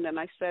different, and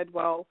I said,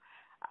 well,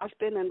 I've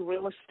been in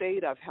real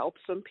estate. I've helped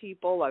some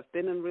people. I've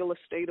been in real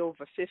estate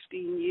over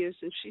 15 years.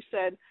 And she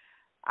said,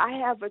 I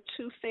have a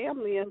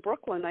 2-family in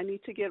Brooklyn I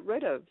need to get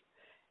rid of.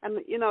 And,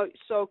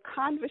 so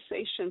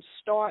conversations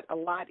start a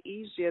lot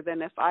easier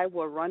than if I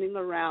were running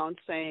around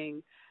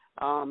saying,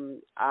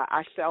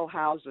 I sell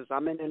houses.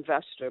 I'm an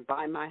investor.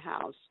 Buy my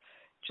house.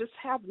 Just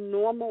have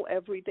normal,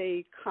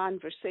 everyday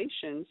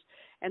conversations.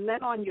 And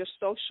then on your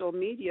social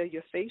media,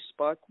 your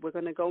Facebook, we're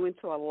going to go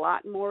into a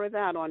lot more of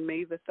that on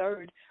May the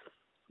 3rd.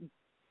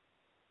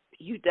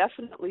 You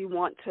definitely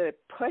want to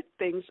put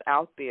things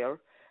out there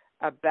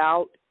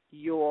about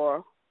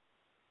your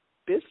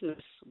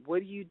business.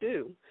 What do you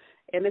do?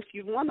 And if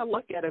you want to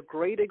look at a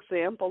great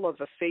example of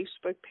a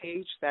Facebook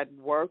page that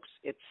works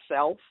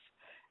itself,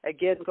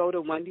 again, go to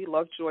Wendy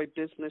Lovejoy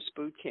Business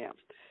Bootcamp.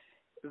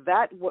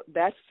 That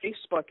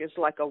Facebook is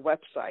like a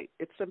website.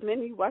 It's a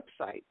mini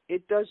website.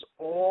 It does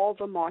all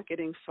the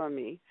marketing for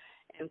me.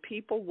 And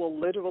people will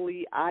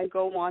literally, I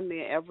go on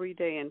there every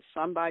day and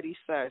somebody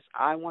says,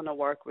 I want to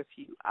work with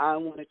you. I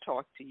want to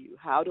talk to you.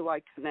 How do I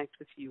connect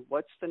with you?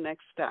 What's the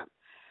next step?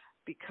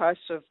 Because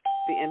of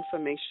the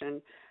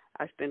information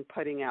I've been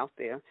putting out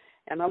there.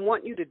 And I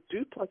want you to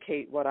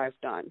duplicate what I've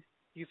done.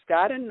 You've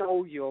got to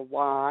know your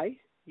why.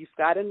 You've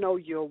got to know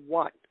your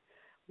what.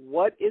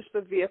 What is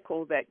the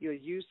vehicle that you're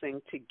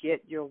using to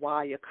get your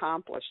why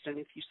accomplished? And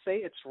if you say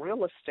it's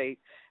real estate,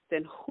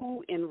 then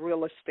who in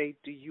real estate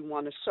do you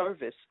want to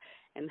service,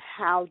 and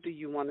how do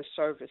you want to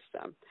service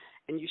them?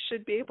 And you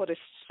should be able to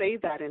say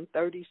that in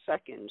 30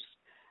 seconds,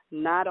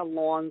 not a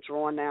long,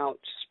 drawn-out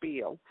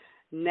spiel.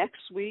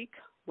 Next week,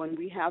 when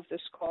we have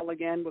this call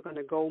again, we're going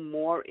to go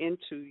more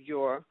into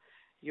your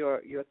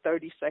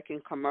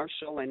 30-second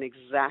commercial and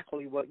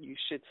exactly what you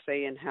should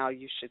say and how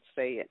you should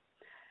say it.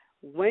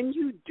 When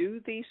you do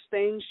these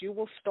things, you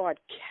will start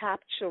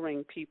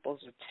capturing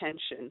people's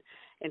attention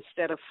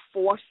instead of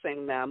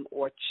forcing them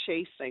or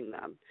chasing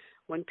them.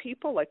 When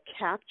people are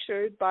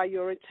captured by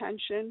your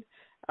attention,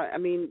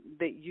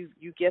 that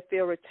you get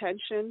their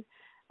attention,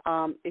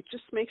 it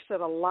just makes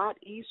it a lot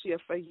easier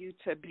for you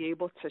to be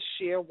able to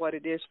share what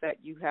it is that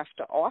you have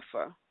to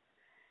offer.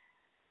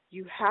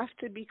 You have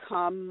to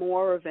become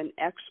more of an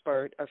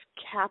expert of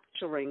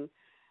capturing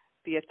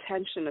the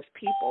attention of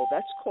people.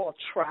 That's called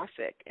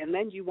traffic. And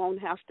then you won't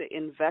have to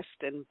invest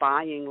in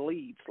buying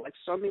leads. Like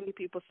so many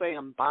people say,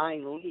 I'm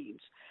buying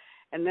leads.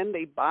 And then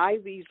they buy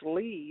these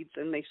leads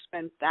and they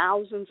spend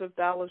thousands of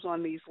dollars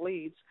on these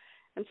leads.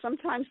 And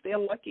sometimes they're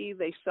lucky,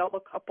 they sell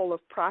a couple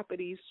of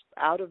properties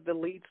out of the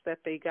leads that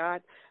they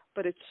got.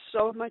 But it's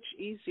so much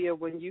easier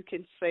when you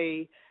can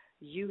say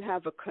you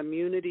have a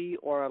community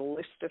or a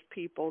list of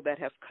people that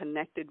have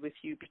connected with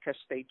you because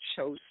they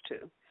chose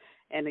to.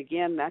 And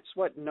again, that's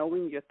what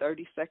knowing your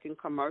 30-second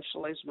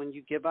commercial is, when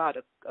you give out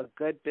a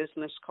good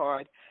business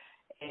card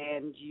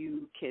and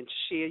you can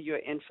share your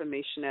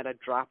information at a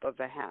drop of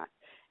a hat.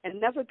 And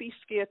never be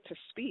scared to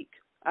speak.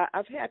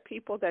 I've had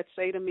people that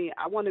say to me,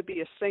 I want to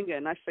be a singer,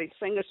 and I say,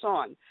 sing a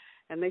song.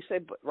 And they say,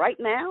 but right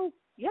now?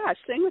 Yeah,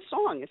 sing a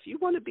song. If you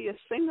want to be a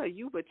singer,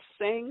 you would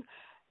sing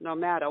no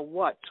matter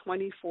what,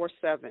 24/7.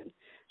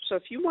 So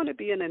if you want to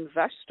be an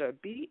investor,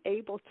 be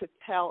able to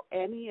tell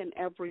any and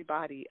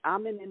everybody,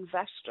 I'm an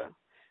investor.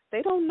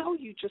 They don't know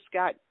you just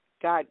got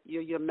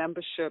your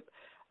membership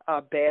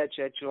badge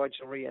at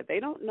GaREIA. They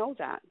don't know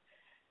that.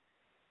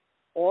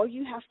 All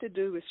you have to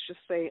do is just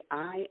say,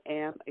 I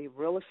am a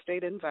real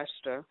estate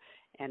investor,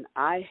 and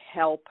I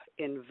help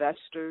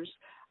investors.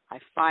 I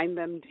find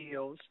them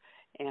deals,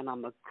 and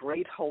I'm a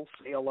great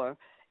wholesaler,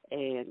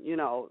 and,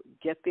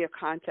 get their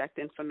contact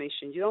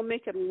information. You don't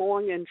make it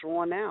long and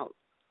drawn out,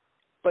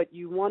 but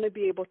you want to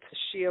be able to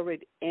share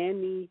it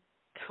any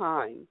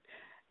time.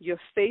 Your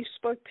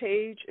Facebook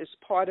page is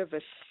part of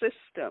a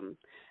system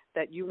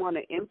that you want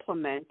to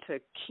implement to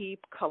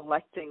keep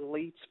collecting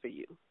leads for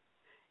you.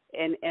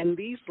 And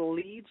these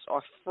leads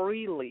are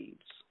free leads.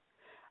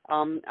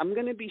 I'm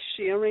going to be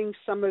sharing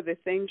some of the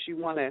things you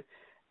want to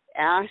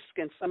ask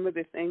and some of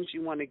the things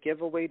you want to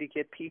give away to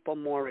get people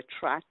more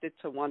attracted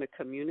to want to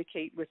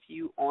communicate with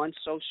you on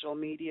social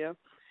media.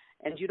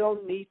 And you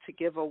don't need to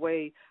give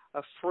away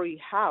a free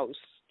house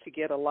to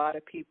get a lot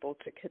of people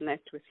to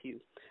connect with you.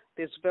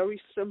 There's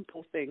very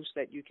simple things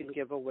that you can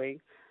give away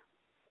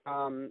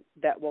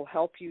that will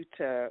help you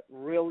to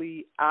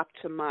really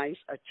optimize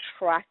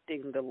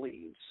attracting the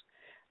leads,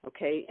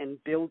 okay,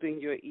 and building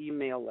your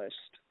email list.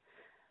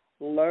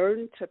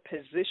 Learn to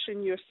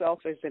position yourself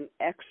as an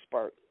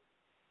expert,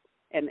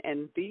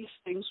 and these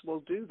things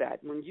will do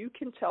that. When you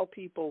can tell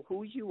people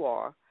who you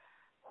are,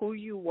 who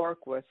you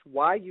work with,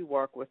 why you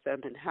work with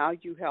them, and how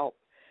you help,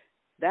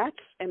 that's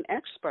an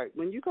expert.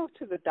 When you go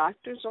to the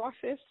doctor's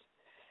office,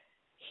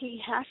 he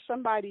has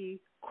somebody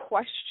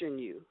question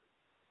you,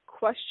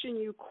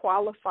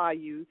 qualify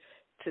you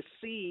to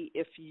see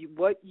if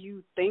what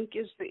you think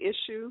is the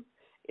issue.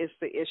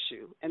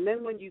 And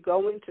then when you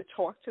go in to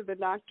talk to the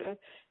doctor,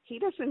 he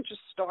doesn't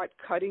just start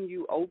cutting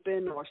you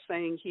open or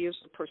saying, here's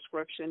the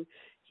prescription.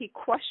 He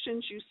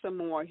questions you some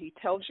more. He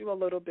tells you a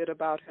little bit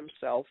about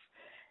himself.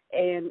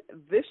 And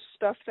this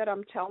stuff that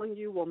I'm telling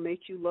you will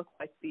make you look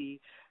like the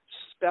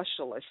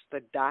specialist,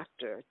 the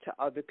doctor to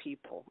other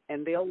people.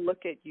 And they'll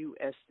look at you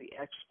as the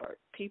expert.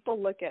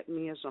 People look at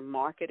me as a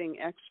marketing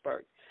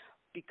expert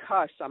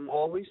because I'm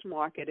always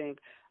marketing.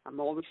 I'm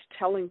always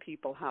telling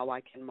people how I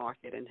can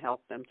market and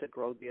help them to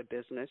grow their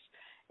business.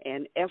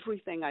 And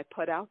everything I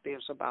put out there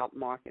is about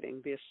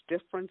marketing. There's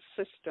different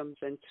systems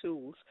and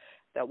tools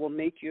that will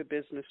make your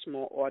business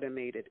more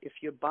automated. If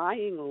you're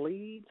buying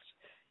leads,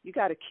 you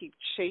got to keep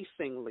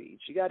chasing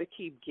leads. You got to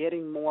keep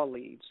getting more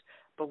leads.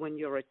 But when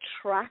you're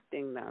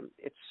attracting them,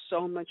 it's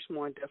so much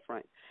more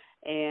different.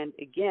 And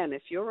again,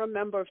 if you're a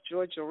member of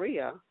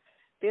GaREIA,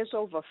 there's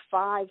over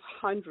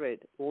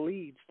 500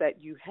 leads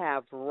that you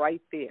have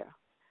right there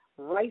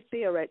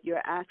at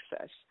your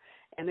access.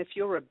 And if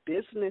you're a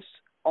business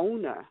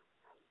owner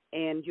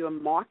and you're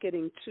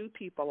marketing to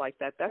people like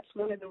that, that's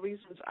one of the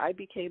reasons I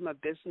became a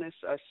business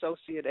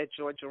associate at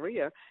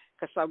GaREIA,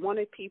 because I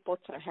wanted people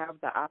to have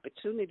the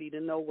opportunity to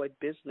know what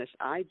business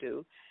I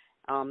do.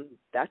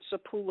 That's a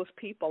pool of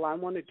people I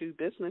want to do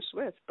business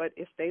with. But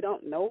if they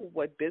don't know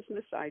what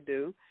business I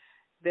do,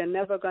 they're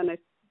never going to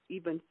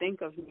even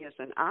think of me as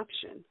an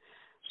option.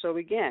 So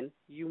again,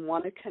 you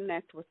want to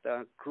connect with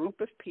a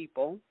group of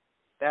people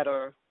that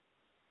are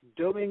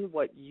doing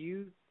what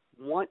you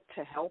want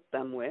to help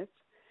them with,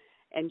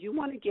 and you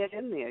want to get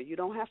in there. You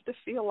don't have to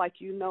feel like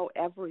you know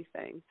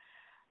everything.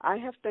 I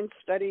have been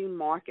studying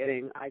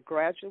marketing. I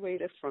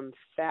graduated from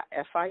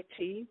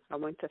FIT. I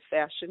went to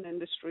Fashion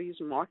Industries.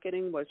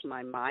 Marketing was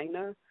my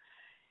minor.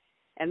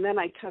 And then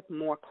I took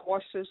more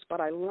courses,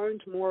 but I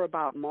learned more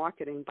about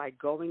marketing by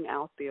going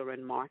out there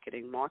and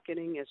marketing.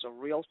 Marketing as a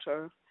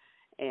realtor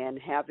and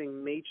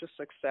having major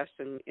success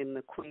in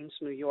the Queens,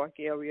 New York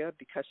area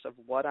because of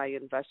what I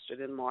invested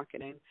in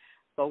marketing.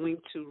 Going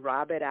to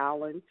Robert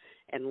Allen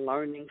and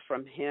learning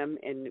from him,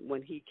 and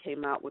when he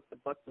came out with the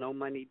book No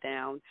Money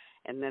Down,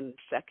 and then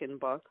the second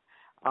book,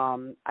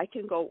 I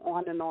can go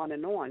on and on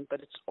and on,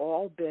 but it's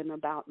all been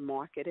about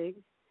marketing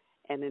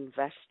and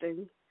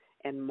investing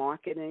and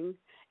marketing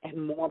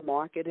and more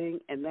marketing,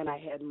 and then I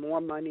had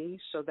more money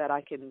so that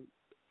I can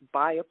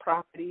buy a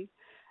property,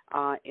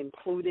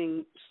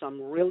 including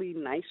some really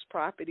nice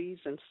properties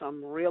and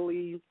some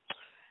really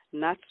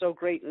not so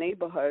great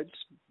neighborhoods,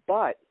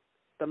 but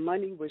the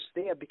money was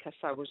there because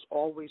I was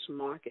always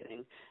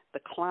marketing. The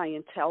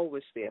clientele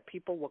was there.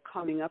 People were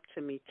coming up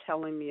to me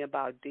telling me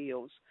about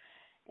deals.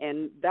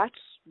 And that's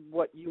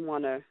what you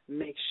want to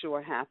make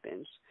sure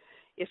happens.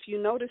 If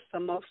you notice the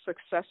most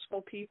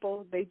successful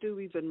people, they do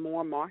even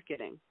more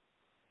marketing.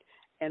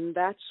 And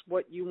that's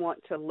what you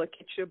want to look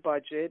at your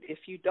budget.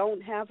 If you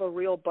don't have a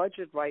real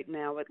budget right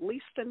now, at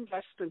least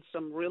invest in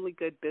some really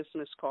good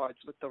business cards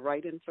with the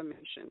right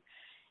information.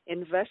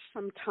 Invest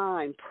some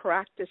time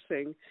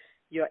practicing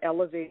your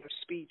elevator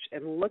speech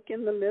and look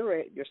in the mirror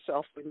at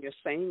yourself when you're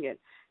saying it.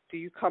 Do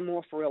you come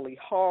off really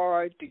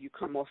hard? Do you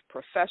come off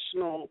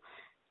professional?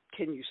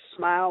 Can you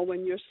smile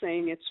when you're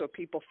saying it so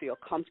people feel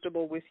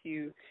comfortable with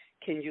you?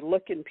 Can you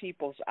look in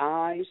people's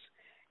eyes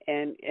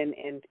and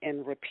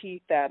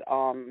repeat that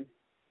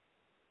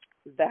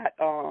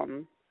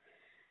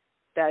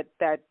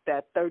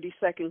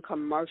 30-second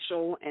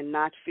commercial and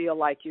not feel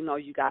like,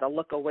 you got to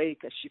look away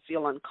because you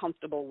feel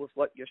uncomfortable with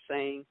what you're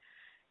saying?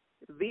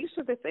 These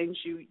are the things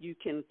you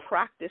can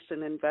practice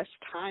and invest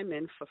time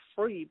in for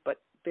free, but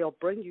they'll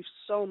bring you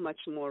so much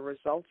more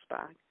results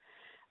back.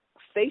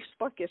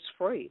 Facebook is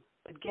free,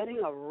 but getting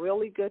a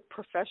really good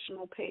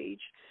professional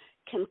page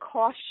can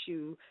cost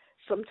you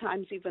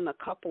sometimes even a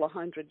couple of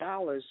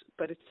 $100,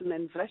 but it's an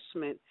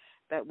investment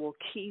that will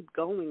keep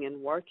going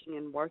and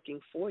working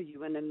for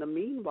you. And in the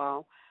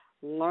meanwhile,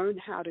 learn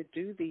how to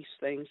do these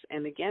things.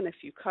 And again, if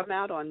you come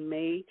out on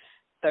May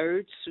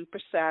 3rd, Super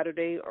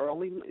Saturday,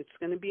 early, it's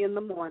going to be in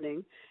the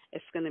morning.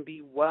 It's going to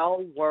be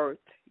well worth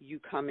you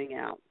coming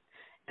out.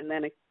 And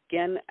then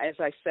again, as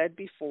I said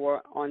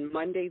before, on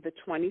Monday the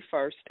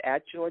 21st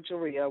at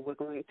GaREIA, we're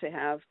going to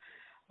have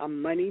a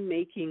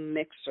money-making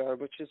mixer,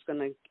 which is going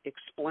to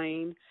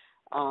explain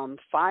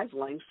 5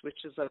 Links, which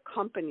is a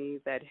company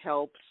that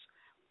helps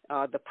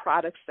the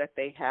products that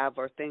they have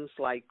are things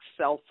like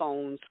cell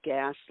phones,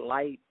 gas,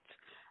 light,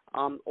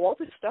 all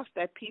the stuff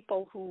that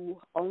people who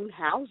own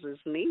houses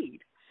need,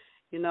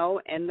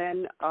 and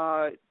then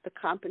the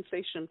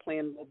compensation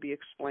plan will be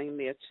explained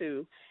there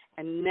too.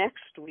 And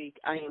next week,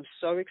 I am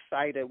so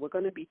excited. We're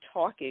going to be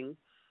talking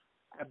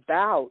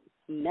about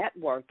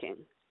networking.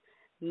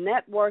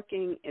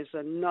 Networking is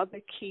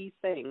another key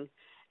thing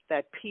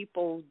that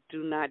people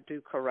do not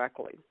do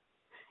correctly.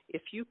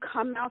 If you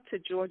come out to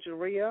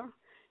GaREIA,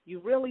 you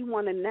really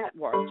want to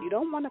network. You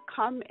don't want to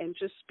come and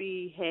just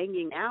be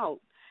hanging out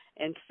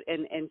and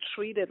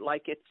treat it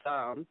like it's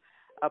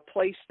a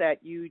place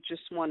that you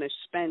just want to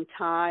spend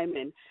time.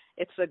 And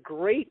it's a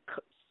great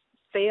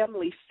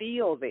family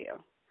feel there.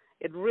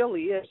 It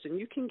really is. And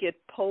you can get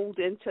pulled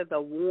into the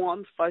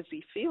warm,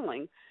 fuzzy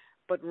feeling.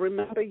 But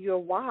remember your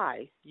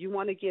why. You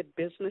want to get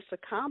business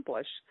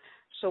accomplished.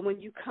 So when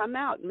you come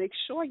out, make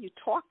sure you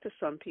talk to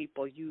some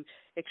people. You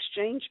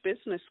exchange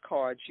business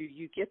cards.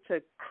 You get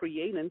to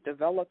create and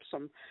develop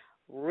some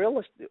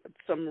real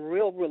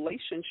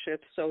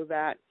relationships so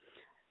that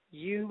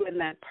you and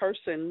that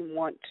person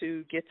want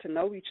to get to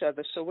know each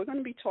other. So we're going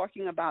to be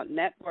talking about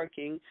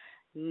networking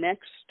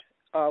next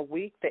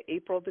week, the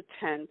April the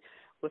 10th,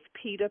 with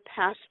Peter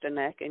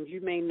Pasternak, and you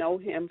may know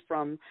him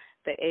from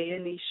the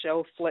A&E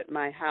show Flip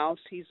My House.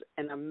 He's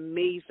an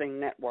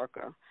amazing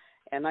networker,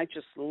 and I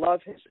just love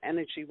his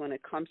energy when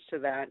it comes to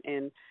that.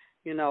 And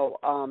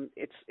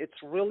it's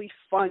really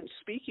fun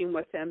speaking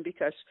with him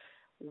because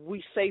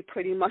we say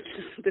pretty much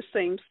the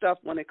same stuff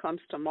when it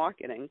comes to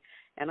marketing,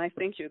 and I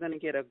think you're going to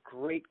get a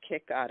great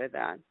kick out of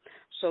that.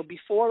 So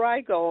before I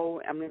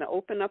go, I'm going to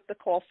open up the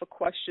call for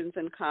questions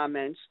and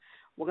comments.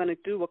 We're going to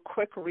do a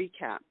quick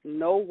recap.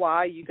 Know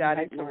why you got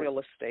into real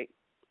estate.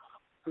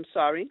 I'm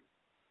sorry?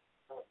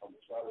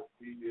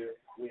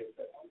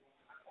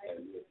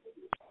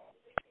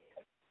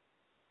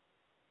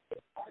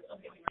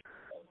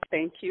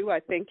 Thank you.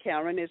 I think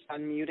Karen is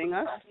unmuting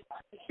us.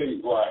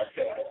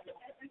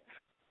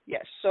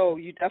 Yes, so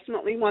you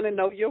definitely want to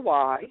know your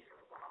why.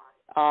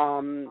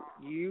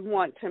 You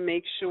want to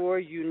make sure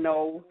you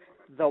know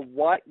the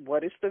what.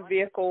 What is the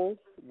vehicle?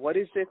 What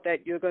is it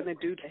that you're going to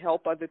do to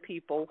help other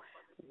people?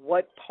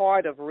 What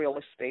part of real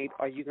estate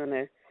are you going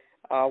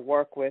to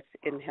work with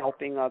in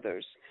helping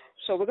others?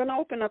 So we're going to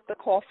open up the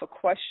call for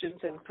questions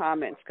and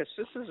comments because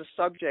this is a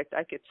subject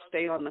I could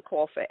stay on the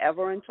call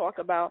forever and talk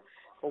about,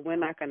 but we're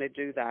not going to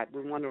do that.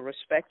 We want to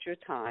respect your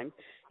time.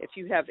 If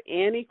you have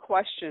any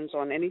questions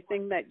on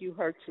anything that you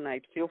heard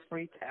tonight, feel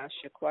free to ask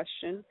your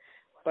question,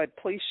 but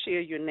please share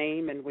your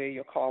name and where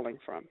you're calling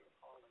from.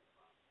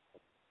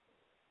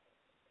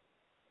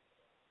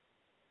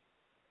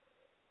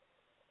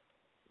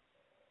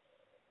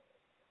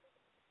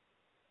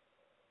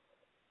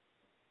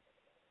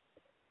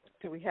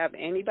 Do we have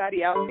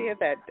anybody out there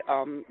that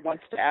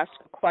wants to ask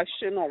a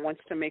question or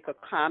wants to make a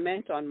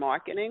comment on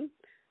marketing?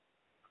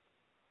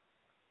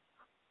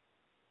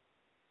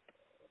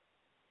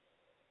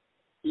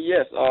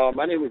 Yes,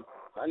 my name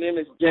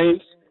is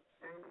James.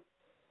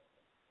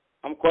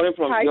 I'm calling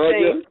from Hi, Georgia.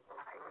 James.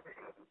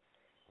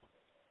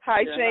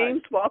 Hi,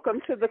 James. Hi.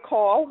 Welcome to the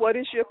call. What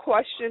is your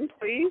question,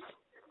 please?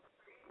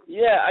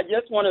 Yeah, I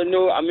just want to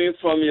know,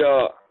 from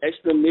your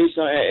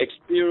explanation and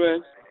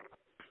experience,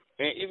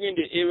 and even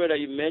the area that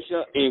you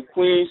mentioned in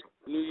Queens,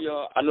 New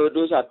York, I know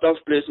those are tough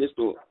places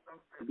to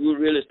do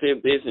real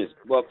estate business.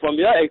 But from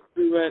your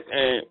experience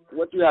and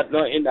what you have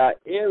done in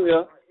that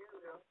area,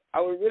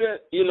 I would really,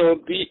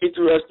 be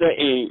interested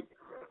in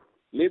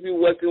maybe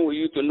working with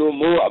you to know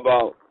more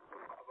about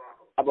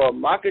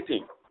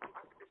marketing,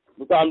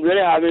 because I'm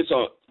really having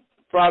some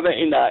problem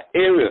in that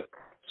area.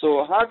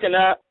 So how can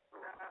I,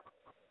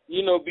 be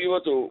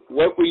able to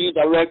work with you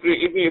directly,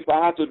 even if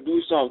I have to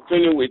do some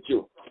training with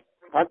you?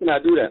 How can I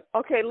do that?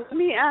 Okay, let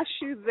me ask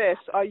you this: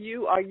 Are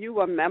you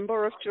a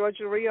member of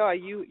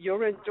GaREIA?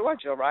 You're in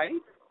Georgia, right?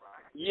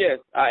 Yes,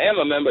 I am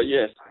a member.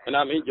 Yes, and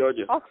I'm in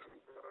Georgia.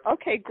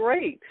 Okay,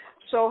 great.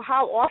 So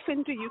how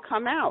often do you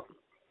come out?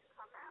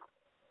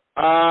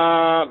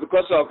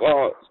 Because of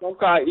some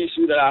kind of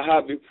issue that I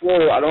had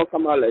before, I don't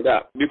come out like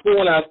that. Before,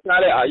 when I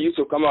started, I used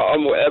to come out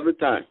almost every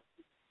time.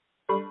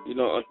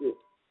 Until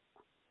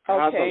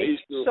I had some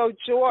issue. So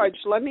George,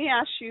 let me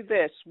ask you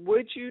this: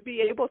 would you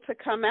be able to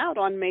come out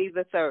on May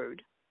the 3rd?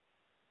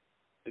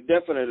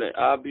 Definitely,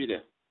 I'll be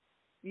there.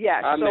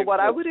 Yes. I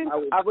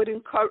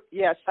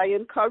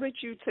encourage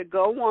you to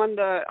go on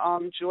the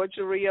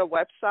GaREIA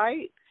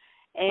website.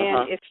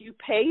 And if you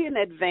pay in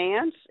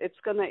advance, it's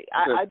gonna.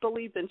 I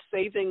believe in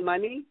saving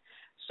money.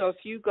 So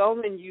if you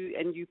go and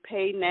you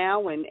pay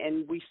now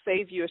and we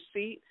save your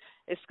seat,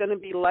 it's going to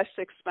be less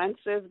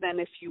expensive than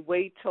if you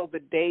wait till the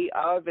day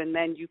of and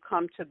then you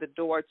come to the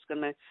door. It's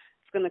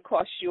gonna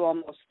cost you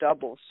almost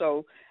double.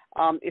 So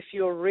if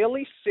you're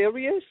really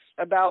serious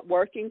about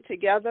working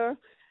together,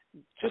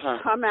 Just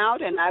come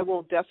out, and I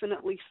will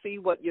definitely see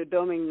what you're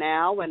doing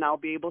now, and I'll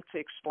be able to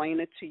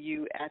explain it to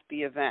you at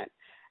the event.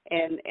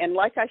 And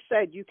like I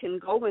said, you can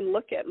go and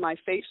look at my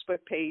Facebook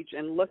page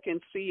and look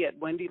and see at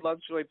Wendy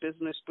Lovejoy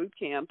Business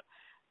Bootcamp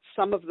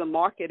some of the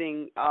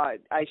marketing. I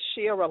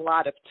share a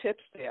lot of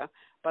tips there,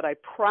 but I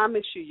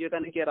promise you're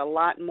going to get a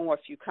lot more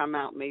if you come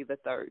out May the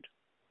 3rd.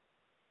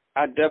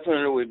 I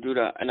definitely will do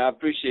that, and I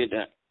appreciate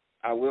that.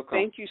 I will come.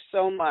 Thank you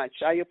so much.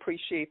 I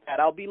appreciate that.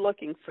 I'll be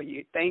looking for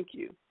you. Thank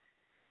you.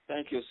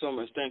 Thank you so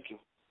much. Thank you.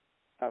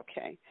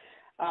 Okay.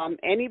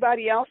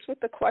 Anybody else with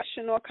a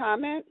question or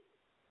comment?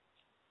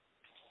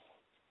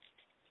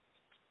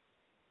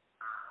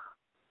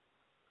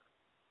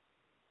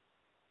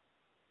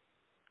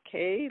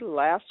 Okay,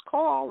 last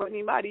call.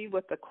 Anybody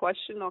with a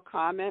question or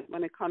comment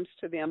when it comes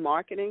to their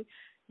marketing?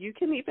 You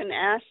can even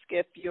ask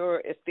if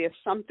there's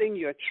something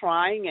you're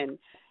trying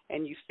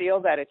and you feel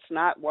that it's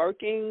not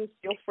working.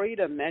 Feel free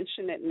to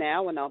mention it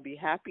now, and I'll be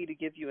happy to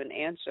give you an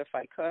answer if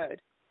I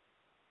could.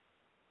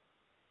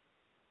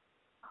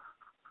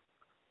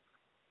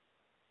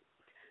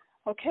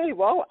 Okay,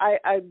 well,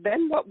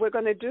 then what we're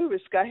going to do is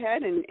go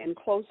ahead and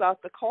close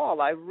out the call.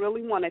 I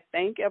really want to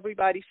thank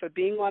everybody for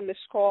being on this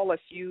call.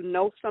 If you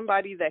know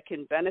somebody that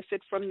can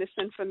benefit from this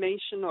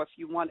information, or if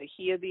you want to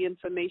hear the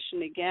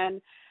information again,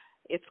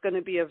 it's going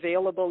to be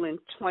available in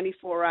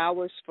 24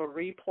 hours for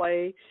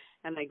replay,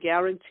 and I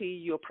guarantee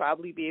you'll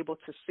probably be able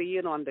to see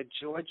it on the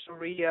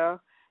GaREIA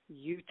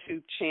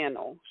YouTube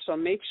channel. So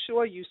make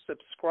sure you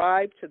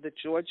subscribe to the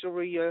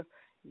GaREIA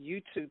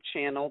YouTube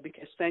channel,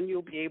 because then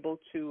you'll be able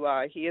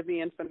to hear the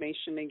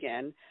information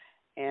again.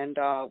 And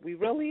we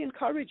really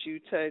encourage you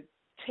to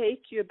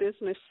take your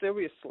business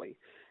seriously.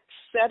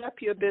 Set up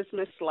your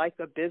business like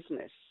a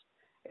business.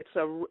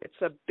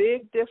 It's a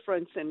big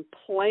difference in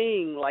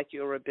playing like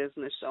you're a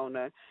business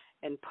owner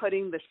and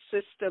putting the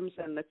systems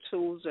and the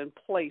tools in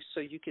place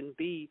so you can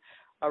be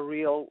a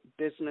real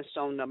business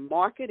owner.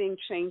 Marketing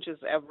changes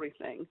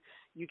everything.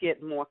 You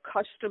get more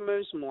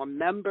customers, more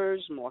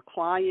members, more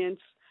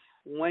clients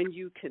when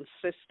you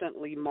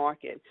consistently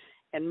market.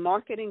 And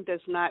marketing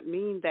does not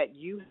mean that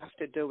you have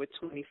to do it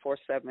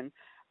 24/7.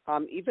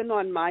 Even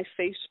on my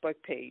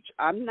Facebook page,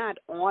 I'm not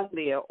on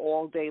there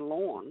all day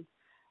long.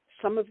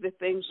 Some of the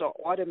things are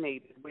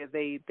automated where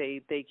they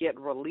get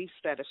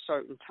released at a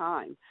certain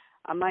time.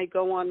 I might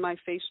go on my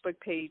Facebook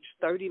page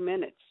 30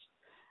 minutes,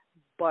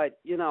 but,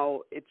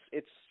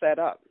 it's set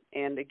up.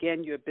 And,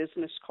 again, your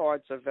business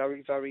cards are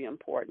very, very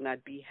important.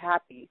 I'd be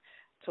happy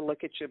to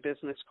look at your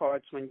business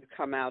cards when you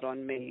come out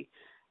on May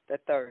the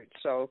 3rd.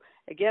 So,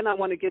 again, I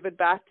want to give it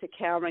back to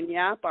Karen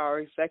Yap, our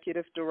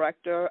executive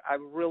director. I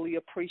really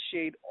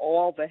appreciate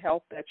all the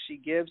help that she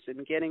gives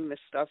in getting this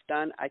stuff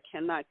done. I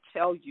cannot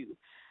tell you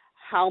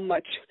how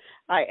much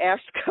I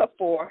ask her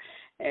for,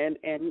 and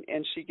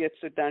she gets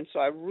it done. So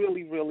I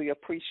really, really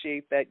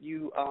appreciate that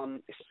you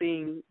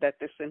seeing that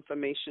this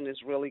information is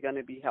really going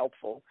to be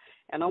helpful.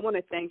 And I want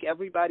to thank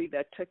everybody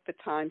that took the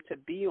time to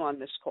be on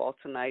this call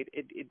tonight.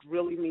 It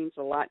really means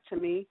a lot to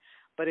me,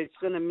 but it's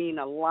going to mean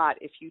a lot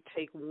if you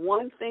take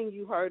one thing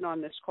you heard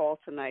on this call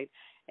tonight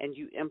and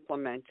you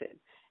implement it.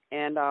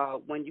 And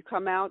when you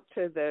come out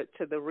to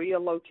the REIA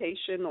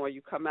location, or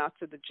you come out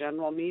to the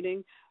general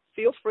meeting,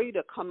 feel free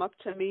to come up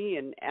to me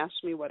and ask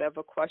me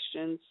whatever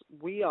questions.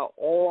 We are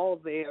all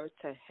there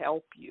to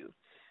help you.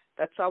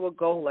 That's our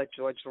goal at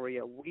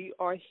GaREIA. We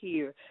are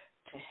here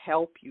to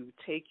help you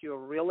take your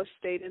real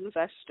estate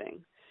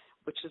investing,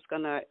 which is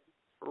going to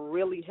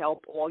really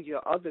help all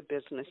your other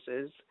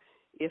businesses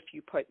if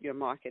you put your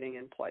marketing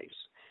in place.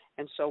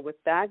 And so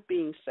with that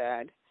being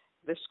said,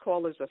 this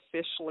call is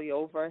officially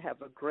over.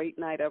 Have a great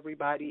night,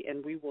 everybody,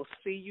 and we will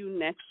see you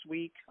next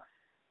week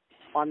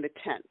on the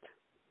 10th.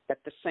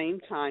 At the same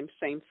time,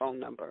 same phone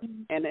number.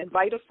 And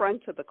invite a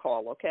friend to the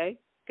call, okay?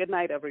 Good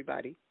night,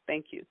 everybody.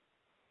 Thank you.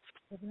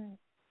 Good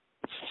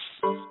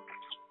night.